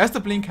Yomo has the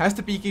blink, has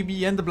the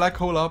PKB and the black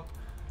hole up.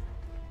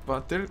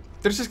 But they're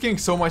just giving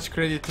so much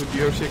credit to the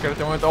Earthshaker at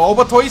the moment. Oh,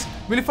 but Toys,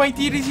 will he find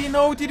TDZ?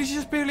 No, TDZ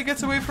just barely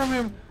gets away from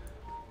him.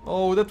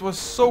 Oh, that was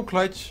so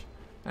clutch.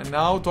 And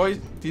now Toys,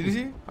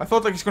 TDZ? I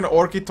thought like he's gonna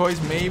Orchid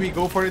Toys, maybe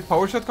go for it.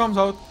 Power shot comes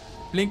out.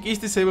 Blink is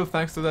disabled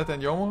thanks to that,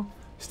 and Yomo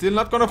still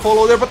not gonna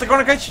follow there, but they're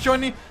gonna catch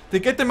Johnny. They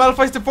get the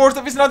Malphite, the 4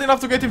 stuff is not enough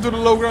to get him to the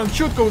low ground.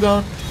 Should go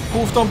down.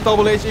 Move stomp,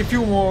 double H, a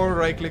few more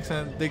right clicks,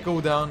 and they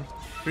go down.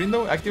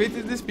 Grindo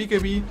activated this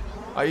BKB.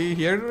 I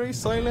hear a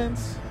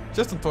silence.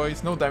 Just on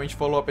Toys, no damage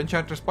follow up.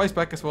 Enchanter spies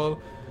back as well.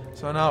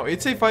 So now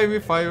it's a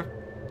 5v5.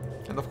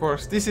 And of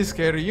course, this is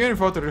scary, even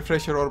without the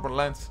refresher orb on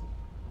Lance.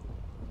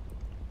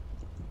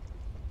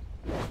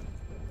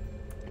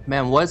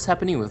 Man, what is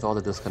happening with all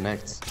the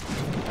disconnects?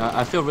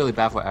 I feel really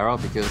bad for Arrow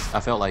because I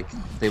felt like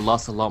they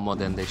lost a lot more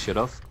than they should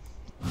have.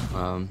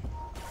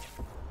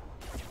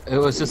 It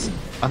was just,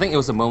 I think it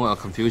was a moment of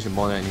confusion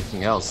more than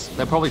anything else.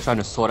 They're probably trying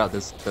to sort out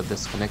the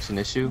disconnection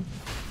issue,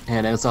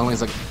 and then suddenly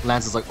it's like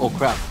Lance is like, oh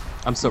crap,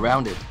 I'm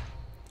surrounded.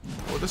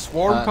 Oh, the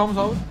swarm comes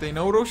out. They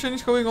know Roshan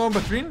is going on,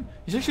 but Rin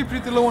is actually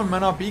pretty low on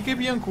mana.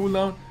 BKB on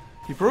cooldown.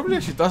 He probably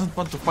actually doesn't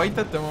want to fight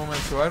at the moment.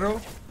 So Arrow,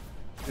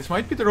 this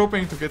might be their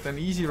opening to get an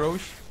easy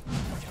Rosh.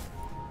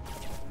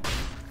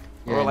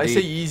 Yeah, well, indeed.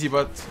 I say easy,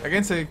 but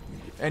against a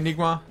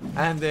Enigma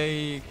and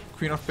a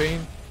Queen of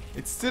Pain,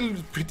 it's still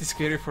pretty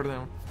scary for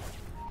them.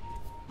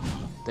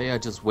 They are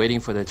just waiting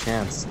for their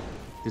chance.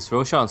 This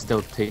Roshan is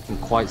still taking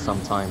quite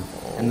some time,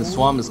 and the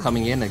swarm is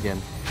coming in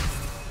again.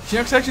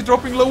 Xiang's actually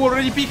dropping low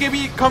already.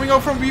 BKB coming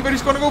out from Weaver.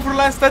 He's gonna go for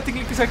Lance. Static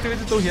Link is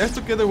activated though. He has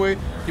to get away.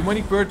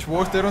 Demonic Purge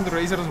was there on the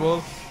Razor as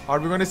well. Are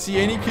we gonna see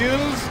any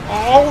kills?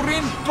 Oh,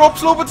 Rin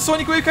drops low, but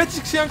Sonic Wave catches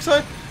Xiang's,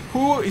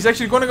 who is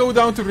actually gonna go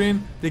down to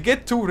Rin. They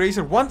get two.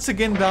 Razor once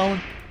again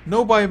down.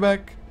 No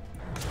buyback.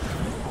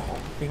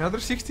 Another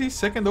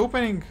 60-second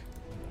opening.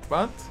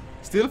 But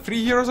still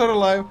 3 heroes are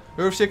alive.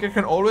 Earthshaker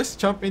can always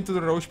jump into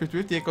the Roche pit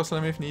with the Echo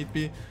Slam if need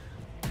be.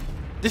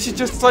 This is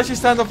just such a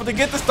standoff, but they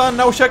get the stun.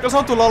 Now Shackles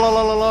onto la la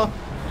la la la.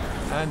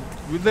 And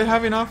will they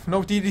have enough?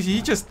 No, DDC,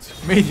 he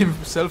just made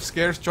himself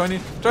scarce. Johnny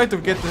tried to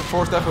get the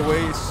 4-staff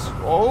away.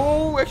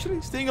 Oh,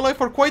 actually staying alive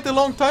for quite a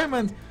long time.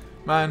 And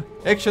man,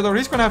 X-Shadow,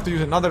 he's gonna have to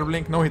use another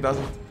blink. No, he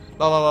doesn't.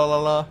 La la la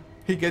la la.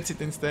 He gets it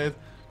instead.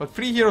 But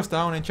 3 heroes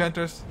down,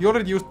 Enchanters. He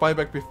already used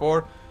buyback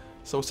before.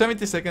 So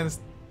 70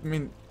 seconds. I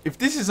mean, if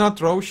this is not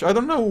Roche, I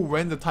don't know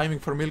when the timing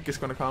for Milk is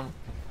gonna come.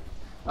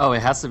 Oh,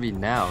 it has to be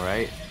now,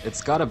 right? It's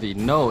gotta be.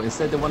 No,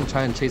 instead they want to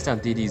try and chase down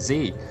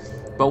DDZ.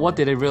 But what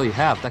did they really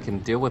have that can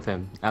deal with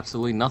him?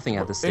 Absolutely nothing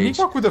at this stage.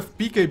 Enigma could have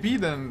BKB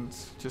then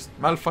just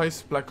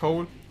Malphite's Black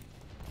Hole.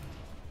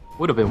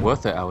 Would have been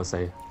worth it, I would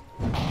say.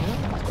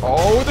 Yeah.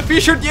 Oh, the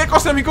Fisher, the Echo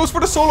Slam, he goes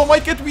for the solo,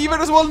 might get Weaver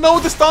as well. No,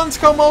 the stuns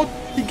come out.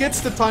 He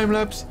gets the time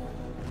lapse.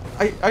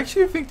 I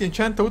actually think the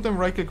Enchant Totem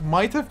right click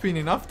might have been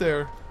enough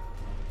there.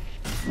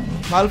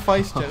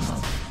 Malphite's just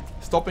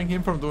stopping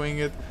him from doing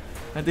it.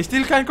 And they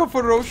still can't go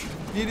for Roche.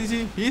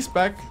 DDZ, he's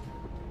back.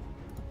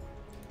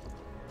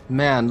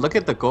 Man, look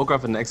at the gold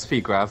graph and the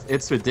XP graph.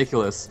 It's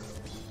ridiculous.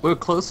 We're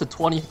close to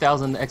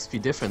 20,000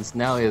 XP difference.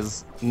 Now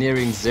is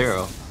nearing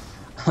 0.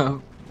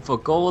 For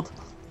gold,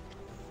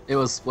 it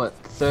was what,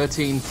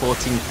 13,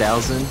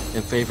 14,000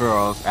 in favor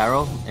of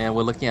Arrow, and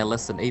we're looking at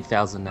less than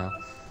 8,000 now.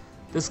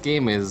 This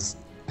game is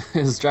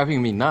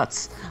driving me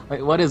nuts.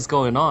 Like, what is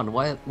going on?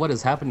 What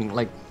is happening?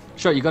 Like,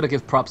 sure, you gotta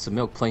give props to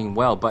Milk playing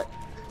well, but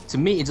to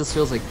me, it just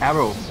feels like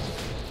Arrow,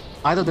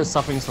 either they're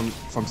suffering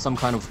from some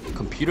kind of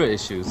computer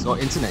issues or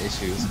internet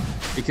issues,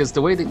 because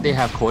the way that they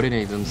have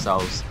coordinated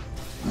themselves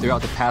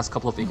throughout the past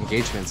couple of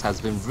engagements has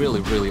been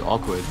really, really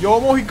awkward.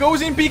 Yomo, he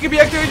goes in, BKB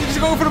activated, he's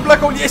going for the Black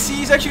Hole. Yes,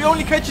 he's actually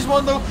only catches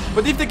one though,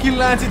 but if the kill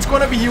lands, it's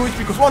gonna be huge,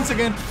 because once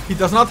again, he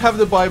does not have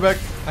the buyback.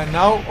 And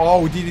now,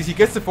 oh, DDC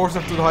gets the force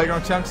up to the high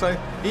ground. Xiang side.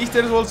 He's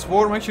there as well.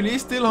 Swarm actually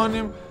is still on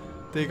him.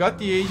 They got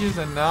the Aegis,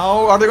 and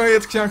now are they gonna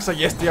get Xiang side?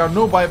 Yes, there are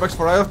no buybacks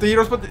for either of the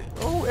heroes, but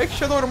oh,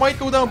 X-Shadow might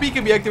go down.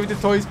 BKB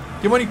activated toys.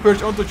 Demonic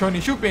Purge onto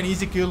Johnny. Should be an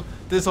easy kill.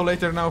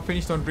 Desolator now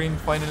finished on Rin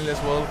finally as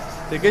well.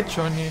 They get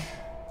Johnny.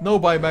 No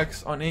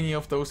buybacks on any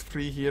of those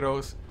 3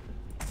 heroes.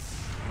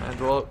 And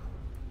well,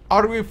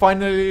 are we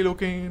finally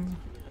looking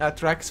at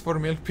tracks for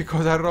Milk?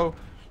 Because Arrow,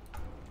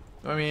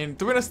 I mean,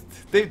 to be honest,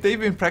 they've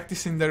been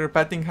practicing their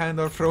batting hand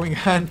or throwing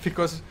hand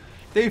because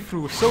they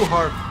threw so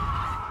hard.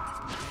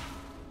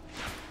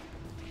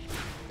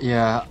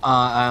 Yeah,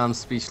 I am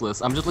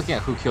speechless. I'm just looking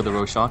at who killed the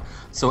Roshan.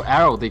 So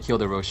Arrow, they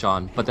killed the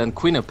Roshan, but then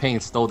Queen of Pain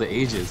stole the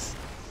Aegis.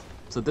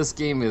 So this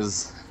game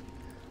is,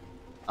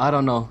 I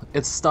don't know,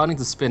 it's starting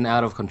to spin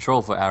out of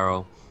control for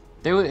Arrow.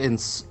 They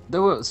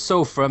were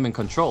so firm in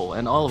control,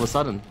 and all of a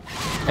sudden,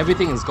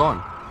 everything is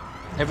gone.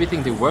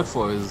 Everything they worked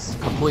for is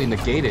completely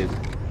negated.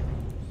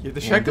 Yeah,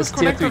 the Shackles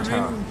connected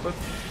Rin, but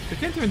they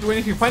can't even do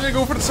anything. Finally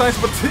go for the science,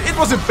 but it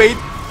was a bait.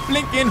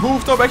 Blink in,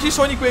 hooftop. Actually,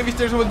 Sonic Wave is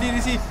there as well.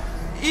 DDC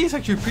is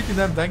actually pretty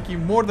damn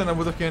tanky, more than I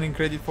would have given him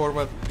credit for,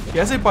 but he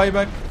has a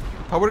buyback.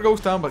 Power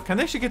goes down, but can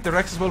actually get the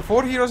Rex as well.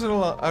 4 heroes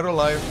are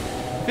alive.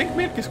 I think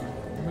Milk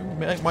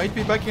might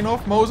be backing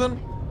off. Mozen.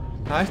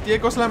 Nice, the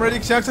Echo Slam ready.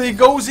 Xiangsa, he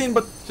goes in,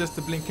 but just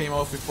the blink came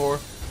out before.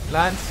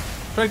 Lance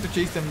trying to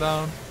chase them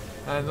down.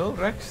 And well,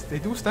 Rex, they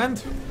do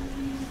stand.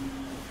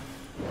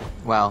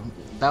 Wow,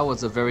 that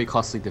was a very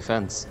costly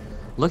defense.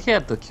 Look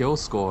at the kill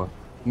score.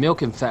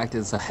 Milk, in fact,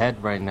 is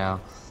ahead right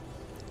now.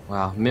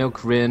 Wow,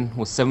 Milk Rin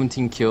with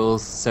 17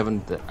 kills,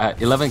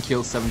 11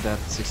 kills, 7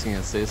 deaths, 16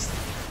 assists.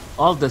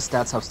 All of the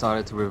stats have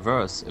started to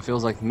reverse. It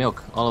feels like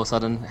Milk, all of a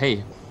sudden,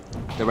 hey,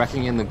 they're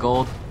racking in the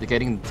gold, they're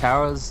getting the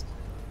towers.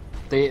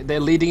 They're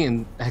leading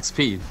in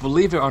XP.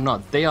 Believe it or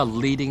not, they are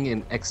leading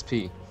in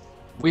XP.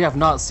 We have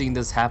not seen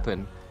this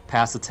happen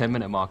past the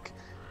 10-minute mark.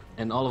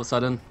 And all of a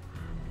sudden,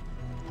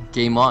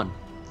 game on.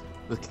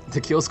 The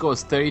kill score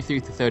is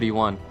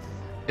 33-31.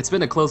 It's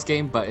been a close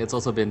game, but it's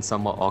also been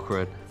somewhat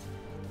awkward.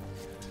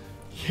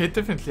 Yeah, it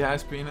definitely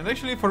has been. And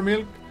actually for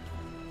Milk,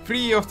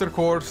 3 of their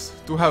cores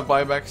do have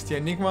buybacks. The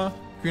Enigma,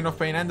 Queen of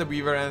Pain and the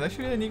Weaver. And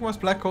actually Enigma's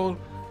Black Hole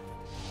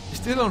is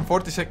still on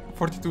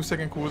 42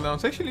 second cooldown.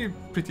 It's actually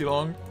pretty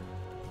long.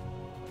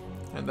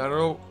 And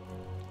Arrow,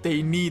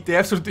 they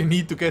absolutely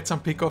need to get some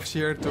pickoffs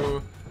here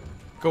to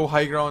go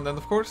high ground. And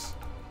of course,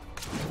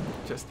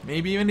 just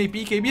maybe even a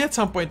BKB at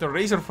some point on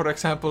Razor, for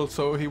example,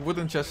 so he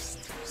wouldn't just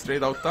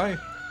straight out die.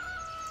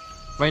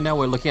 Right now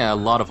we're looking at a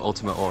lot of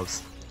ultimate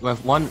orbs. We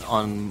have one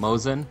on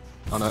Mozen,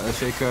 on the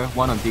Earthshaker,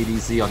 one on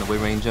DDZ on the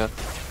Wind Ranger,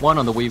 one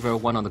on the Weaver,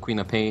 one on the Queen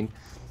of Pain,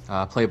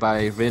 played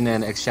by Rin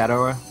and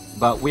X-Shadower,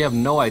 but we have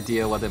no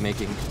idea what they're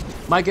making.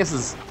 My guess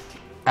is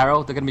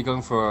Arrow, they're going to be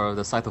going for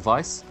the Scythe of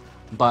Ice,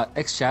 but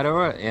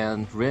X-Shadower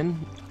and Rin,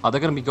 are they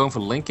going to be going for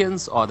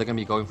Lincolns, or are they going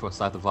to be going for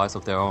Scythe of Ice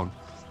of their own?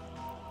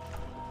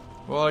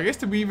 Well, I guess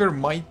the Weaver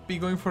might be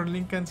going for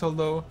Lincolns,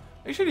 although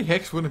actually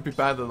Hex wouldn't be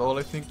bad at all,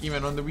 I think,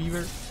 even on the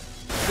Weaver.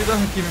 It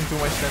doesn't give him too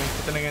much damage,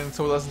 but then again,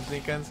 so doesn't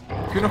Lincolns.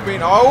 Queen of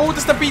Pain, oh,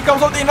 the Stampede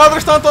comes out, another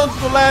stunt onto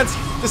the Lance,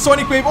 the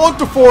Sonic Wave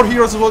onto 4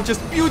 heroes as well,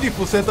 just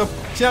beautiful setup.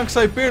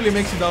 Xiangsai barely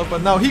makes it out,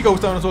 but now he goes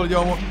down as well,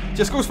 Yomo.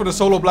 Just goes for the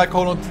solo Black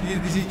Hole onto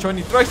DDZ,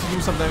 Johnny tries to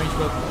do some damage,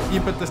 but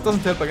Impetus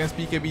doesn't help against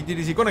BKB.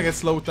 DDZ gonna get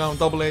slowed down,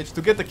 double edge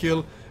to get the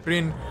kill.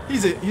 Rin,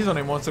 he's on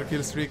a monster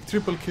kill streak,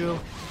 triple kill,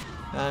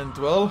 and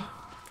well,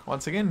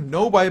 once again,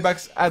 no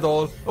buybacks at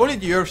all. Only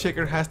the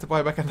Earthshaker has the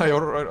buyback, and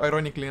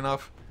ironically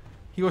enough,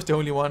 he was the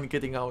only one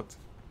getting out.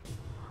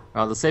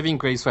 The saving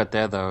grace right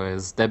there though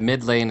is that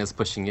mid lane is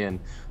pushing in,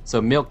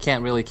 so Milk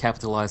can't really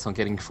capitalize on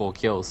getting 4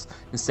 kills.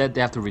 Instead they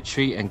have to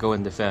retreat and go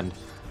and defend.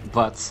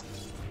 But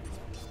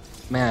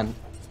man,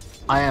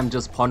 I am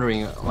just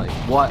pondering, like,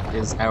 what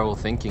is Arrow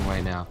thinking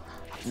right now?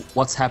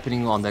 What's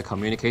happening on their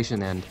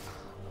communication end?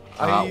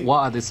 What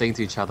are they saying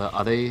to each other?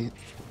 Are they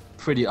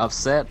pretty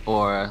upset,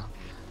 or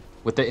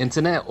with the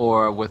internet,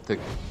 or with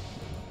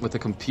the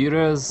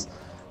computers?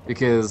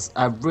 Because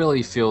I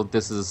really feel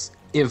this is,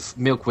 if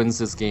Milk wins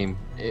this game,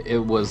 it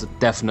was a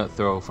definite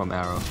throw from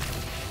Arrow.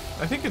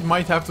 I think it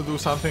might have to do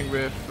something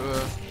with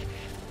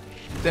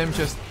them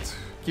just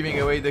giving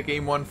away the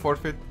game 1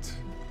 forfeit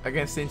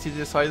against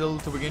Insidious Idol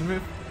to begin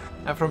with.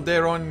 And from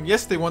there on,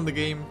 yes, they won the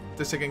game,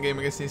 the second game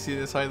against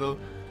Insidious Idol.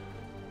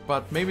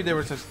 But maybe they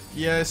were just,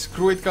 yeah,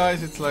 screw it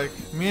guys, it's like,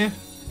 meh,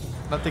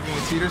 not taking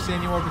it seriously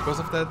anymore because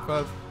of that.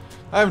 But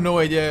I have no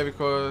idea,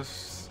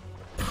 because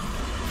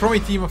from a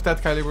team of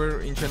that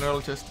caliber in general,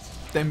 just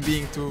them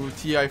being to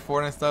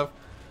TI4 and stuff,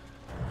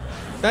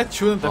 that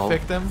shouldn't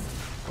affect them,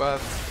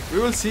 but we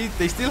will see.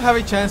 They still have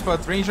a chance,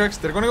 but range racks,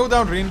 they're gonna go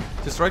down Rin,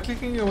 just right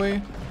clicking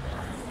away.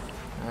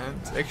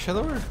 And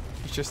X-Shadower,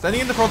 he's just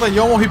standing in the front line.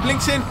 Yomo, he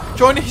blinks in,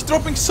 Johnny, he's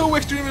dropping so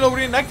extremely low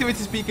Rin, activates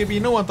his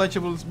BKB, no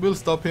untouchables will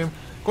stop him.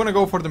 Gonna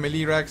go for the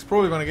melee racks,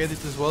 probably gonna get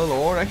it as well,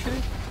 or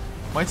actually,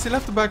 might still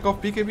have to back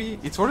off BKB.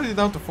 It's already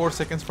down to 4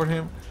 seconds for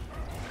him.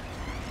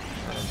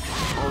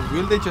 Or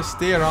will they just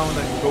stay around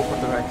and go for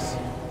the racks?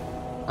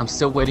 I'm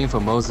still waiting for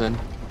Mozen.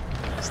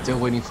 Still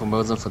waiting for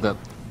Mozen for the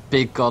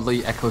big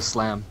godly Echo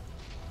Slam.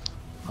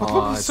 But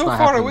look, he's so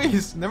far away,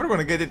 he's never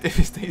gonna get it if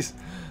he stays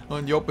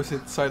on the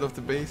opposite side of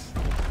the base.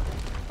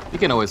 You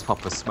can always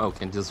pop a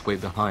smoke and just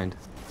wait behind.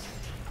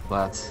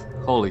 But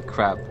holy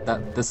crap,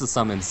 this is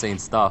some insane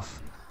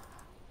stuff.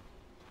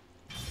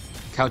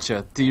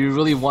 Coucher, do you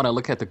really want to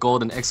look at the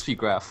golden XP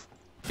graph?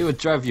 It would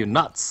drive you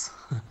nuts.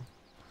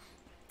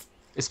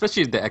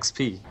 Especially the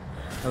XP.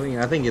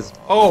 I think it's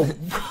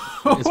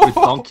it's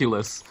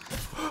ridiculous.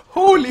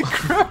 Holy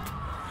crap!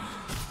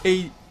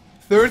 A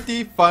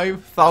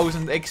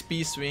 35,000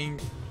 XP swing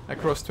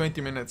across 20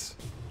 minutes.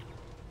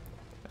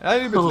 A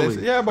little bit less.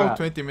 Yeah, about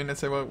 20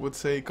 minutes I would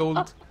say.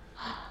 Gold.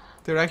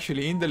 They're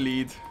actually in the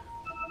lead.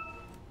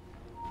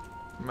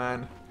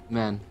 Man.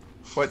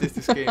 What is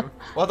this game?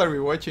 What are we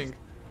watching?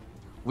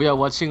 We are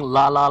watching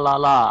La La La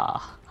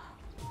La.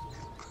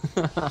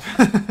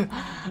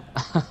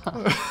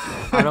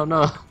 I don't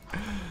know.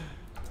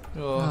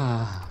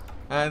 Oh.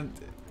 And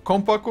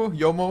Kompaku,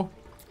 Yomo,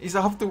 is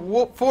up to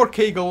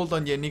 4k gold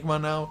on the Enigma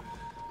now.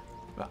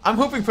 I'm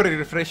hoping for a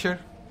refresher,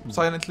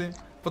 silently.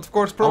 But of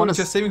course, probably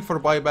just saving for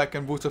buyback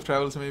and boots of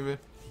travels, maybe.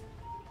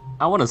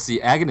 I want to see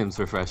Aghanim's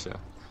refresher.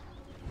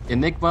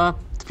 Enigma,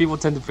 people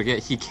tend to forget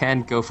he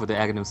can go for the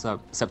Aghanim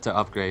Scepter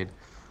upgrade.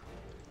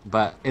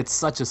 But it's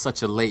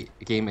such a late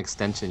game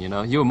extension, you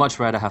know? You would much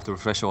rather have the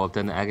refresher orb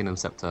than the Aghanim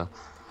Scepter.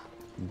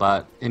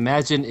 But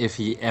imagine if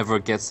he ever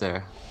gets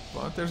there.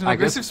 But there's an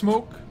aggressive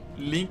smoke.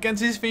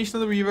 Lincoln's is finished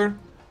on the Weaver.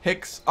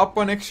 Hex up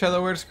on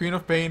X-Shadower, Queen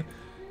of Pain.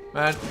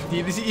 Man,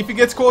 if he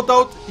gets caught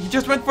out, he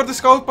just went for the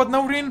scout, but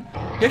now Rin,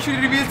 he actually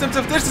reveals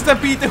himself. There's the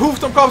Stampede, the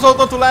Hoofstomp comes out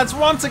onto Lance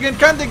once again.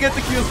 Can they get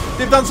the kill?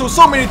 They've done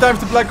so many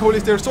times. The Black Hole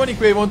is there. Sonic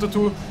Wave onto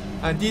 2.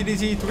 And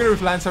DDZ together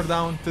with Lance are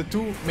down. The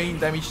 2 main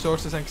damage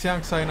sources, and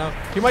Xiangsai now.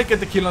 He might get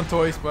the kill on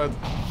Toys, but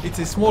it's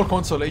a small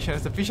consolation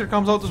as the Fisher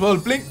comes out as well.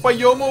 Blink by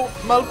Yomo.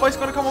 Malphite's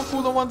gonna come on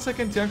cooldown 1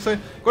 second. Xiangsai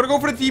gonna go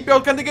for the TP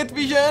out. Can they get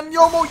vision?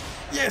 Yomo!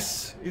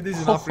 Yes! It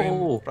is enough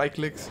Rin. Right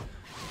clicks.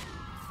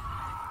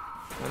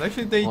 And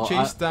actually they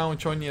chased down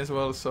Chonyi as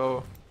well,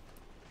 so...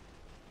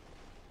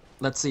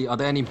 let's see, are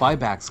there any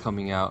buybacks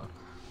coming out?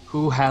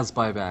 Who has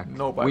buyback?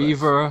 No buybacks.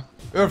 Weaver.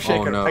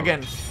 Earthshaker, Oh, no.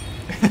 again.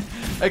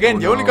 Again, Oh,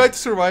 the only no. guy to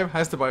survive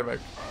has the buyback.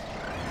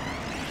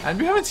 And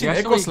we haven't seen He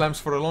Echo actually- Slams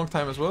for a long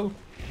time as well.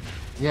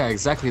 Yeah,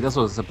 exactly. That's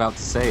what I was about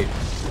to say.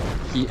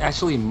 He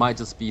actually might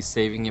just be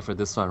saving it for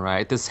this one,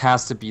 right? This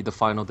has to be the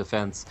final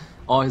defense.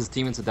 All his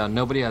teammates are down.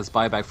 Nobody has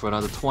buyback for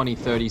another 20,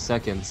 30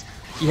 seconds.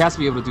 He has to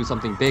be able to do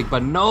something big,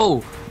 but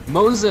no!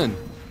 Mozen!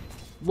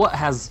 What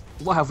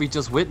have we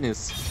just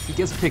witnessed? He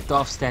gets picked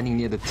off standing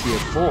near the tier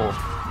 4.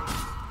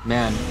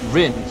 Man,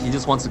 Rin, he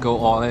just wants to go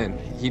all in.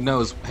 He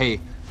knows,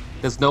 hey,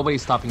 there's nobody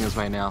stopping us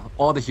right now.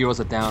 All the heroes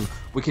are down.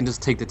 We can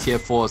just take the tier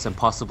 4s and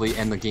possibly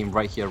end the game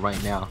right here,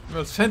 right now.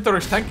 Well, Centaur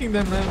is tanking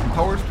them and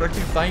Towers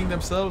practically dying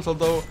themselves,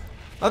 although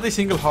not a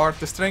single heart.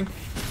 The strength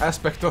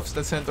aspect of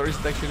the Centaur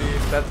isn't actually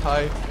that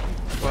high.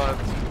 But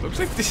looks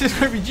like this is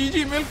going to be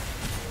GG Milk.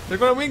 They're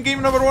going to win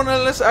game number 1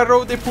 unless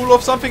Arrow, they pull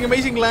off something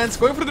amazing lands,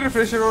 going for the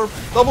refresher orb,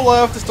 double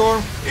eye of the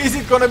storm. Is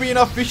it going to be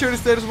enough? Fisher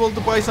is there as well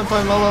to buy some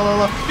time, la la la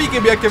la.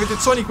 BKB activated,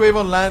 Sonic Wave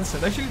on lands,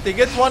 and actually they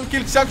get one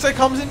kill. Xiangsai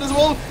comes in as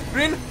well.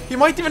 Rin, he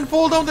might even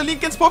fall down, the link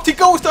gets popped, he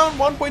goes down,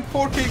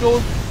 1.4k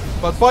gold.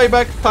 But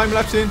buyback, time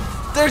lapse in.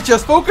 They're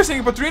just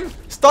focusing, but Rin,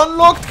 stun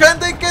locked, can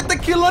they get the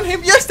kill on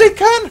him? Yes they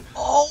can!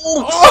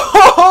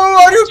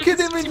 Oh, are you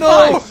kidding me?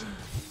 No!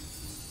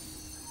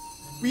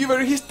 Weaver,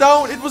 he's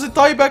down, it was a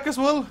tieback as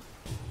well.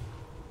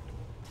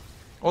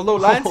 Although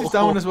Lance is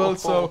down as well,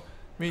 so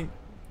I mean,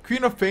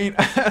 Queen of Pain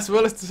as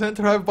well as the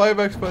Center have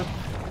buybacks, but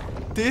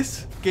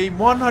this game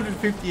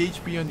 150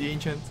 HP on the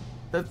Ancient.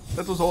 That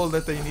was all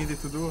that they needed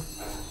to do.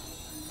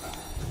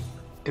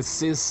 Is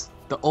this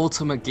the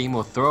ultimate Game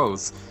of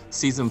Thrones,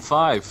 Season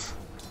 5?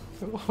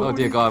 Oh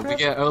dear god, we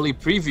get early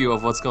preview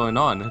of what's going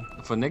on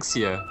for next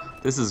year.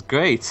 This is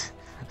great.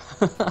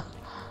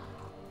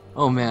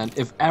 Oh man,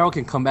 if Arrow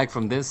can come back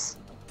from this,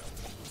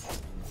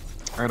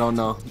 I don't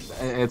know.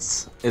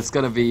 It's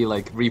gonna be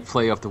like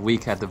replay of the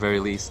week at the very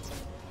least.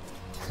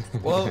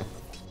 Well,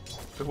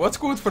 what's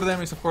good for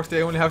them is of course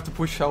they only have to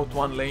push out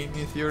one lane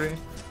in theory.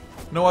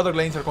 No other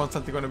lanes are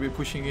constantly gonna be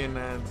pushing in,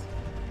 and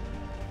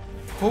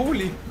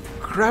holy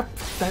crap,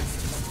 that,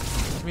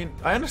 I mean,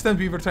 I understand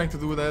we were trying to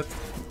do that.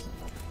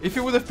 If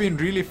it would have been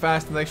really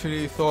fast and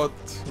actually thought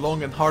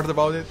long and hard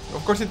about it,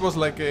 of course it was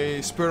like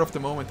a spur of the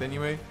moment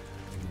anyway.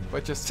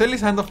 But just sell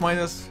his Hand of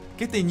Midas,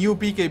 get a new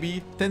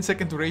BKB,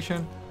 10-second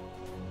duration.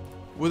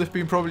 Would have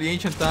been probably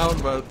Ancient down,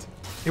 but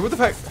he would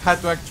have had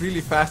to act really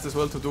fast as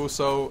well to do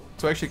so,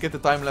 to actually get the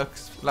time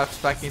lapse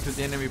back into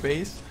the enemy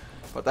base.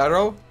 But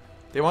Arrow,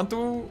 they want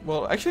to,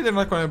 well, actually they're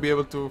not going to be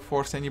able to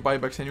force any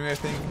buybacks anyway, I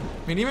think.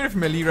 I mean, even if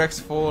melee racks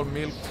fall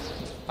Milk,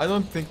 I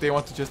don't think they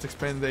want to just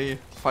expend a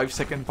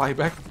 5-second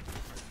buyback.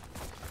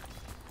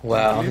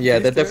 Wow, yeah,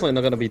 they're definitely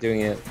not gonna be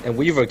doing it, and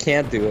Weaver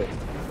can't do it.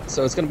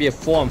 So it's gonna be a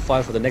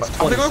 4-on-5 for the next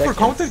 20 Are they going seconds. for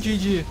counter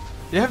GG?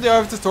 They have the Eye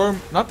of the Storm,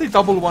 not the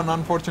double one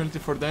unfortunately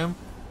for them.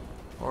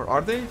 Or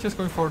are they just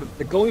going for it?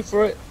 They're going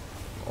for it.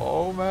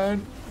 Oh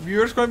man,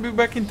 Viewer's going to be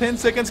back in 10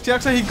 seconds.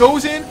 Xiangsai, he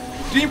goes in.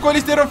 Dream Coil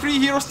is there on 3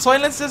 heroes,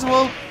 silence as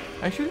well.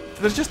 Actually,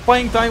 they're just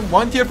buying time.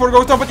 1 tier 4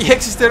 goes down, but the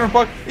Hex is there on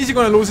Puck. Is he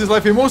going to lose his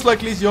life? He most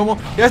likely is Yomo.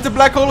 He has the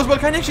Black Hole as well.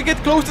 Can he actually get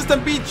close to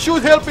Stampede?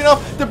 Should help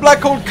enough. The Black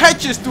Hole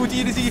catches 2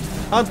 TDC.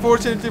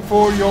 Unfortunately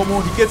for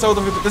Yomo, he gets out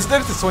of it. But there's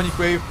the Sonic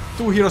Wave.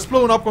 2 heroes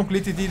blown up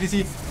completely.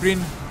 TDC.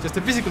 Green, just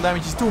the physical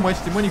damage is too much.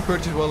 The money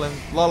purchase well, and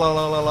la la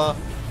la la la.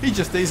 He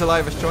just stays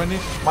alive as Johnny.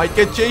 Might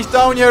get chased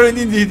down here, and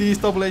indeed he is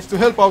double edge to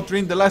help out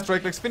Rin. The last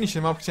right legs finish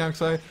him up.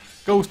 Xiangsai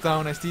goes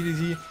down as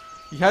TDC.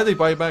 He had a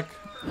buyback.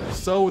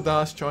 So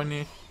does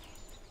Johnny.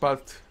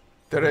 But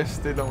the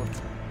rest, they don't.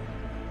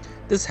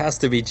 This has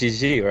to be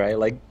GG, right?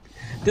 Like,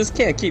 this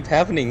can't keep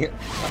happening.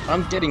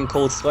 I'm getting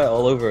cold sweat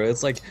all over.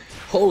 It's like,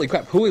 holy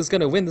crap, who is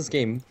gonna win this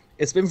game?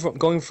 It's been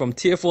going from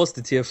tier 4s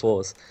to tier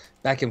 4s,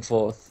 back and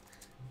forth.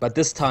 But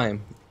this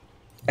time,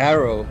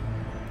 Arrow,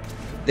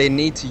 they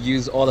need to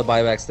use all the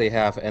buybacks they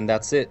have, and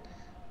that's it.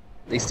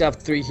 They still have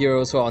 3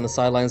 heroes who are on the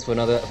sidelines for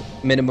another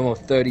minimum of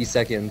 30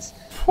 seconds.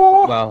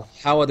 Wow,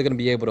 how are they going to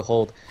be able to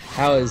hold?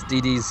 How is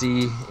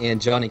DDZ and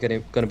Johnny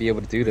going to be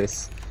able to do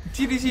this?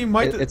 TDC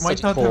might not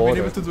have been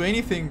able to do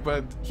anything,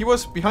 but he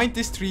was behind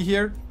this tree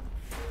here.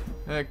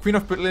 Queen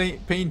of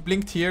Pain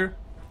blinked here,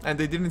 and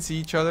they didn't see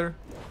each other.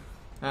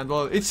 And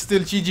well, it's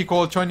still GG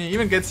call. Johnny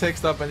even gets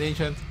hexed up, and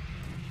Ancient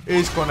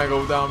is gonna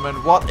go down, man.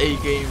 What a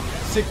game.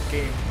 Sick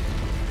game.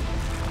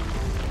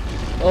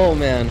 Oh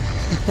man,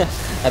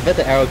 I bet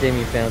the Arrow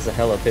Gaming fans are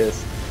hella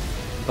pissed.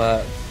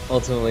 But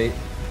ultimately,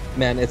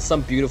 man, it's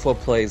some beautiful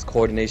plays,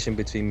 coordination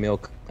between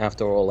Milk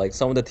after all. Like,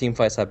 some of the team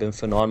fights have been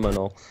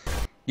phenomenal.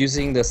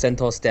 Using the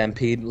Centaur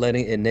Stampede,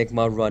 letting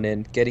Enigma run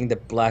in, getting the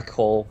Black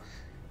Hole,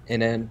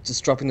 and then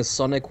just dropping the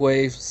Sonic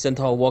Wave.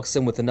 Centaur walks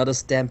in with another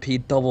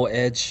Stampede, double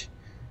edge.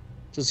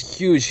 Just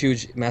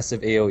huge,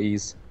 massive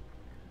AoEs.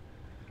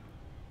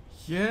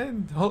 Yeah,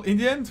 in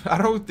the end,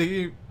 Arrow,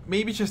 they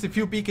maybe just a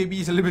few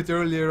BKBs a little bit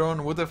earlier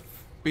on would have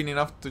been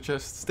enough to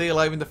just stay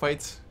alive in the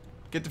fights,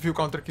 get a few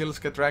counter kills,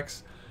 get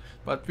racks.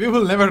 But we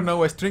will never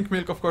know, as Drink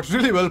Milk, of course,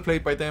 really well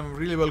played by them,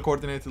 really well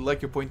coordinated,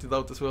 like you pointed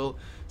out as well.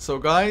 So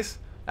guys,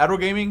 Arrow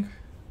Gaming,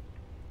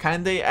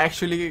 can they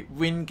actually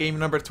win game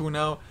number 2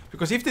 now?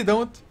 Because if they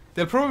don't,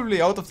 they're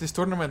probably out of this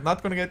tournament,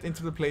 not gonna get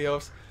into the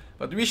playoffs.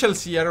 But we shall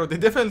see. Arrow, they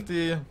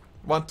definitely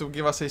want to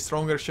give us a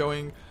stronger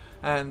showing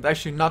and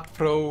actually not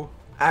pro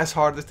as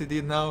hard as they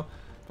did now.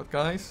 But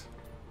guys,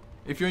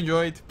 if you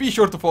enjoyed, be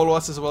sure to follow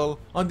us as well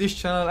on this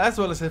channel, as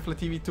well as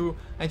HeflaTV too,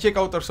 and check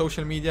out our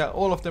social media.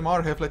 All of them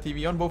are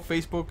HeflaTV on both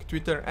Facebook,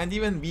 Twitter, and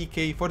even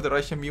VK for the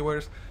Russian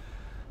viewers.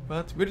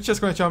 But we're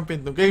just gonna jump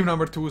into game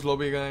number 2's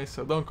lobby, guys,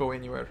 so don't go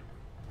anywhere.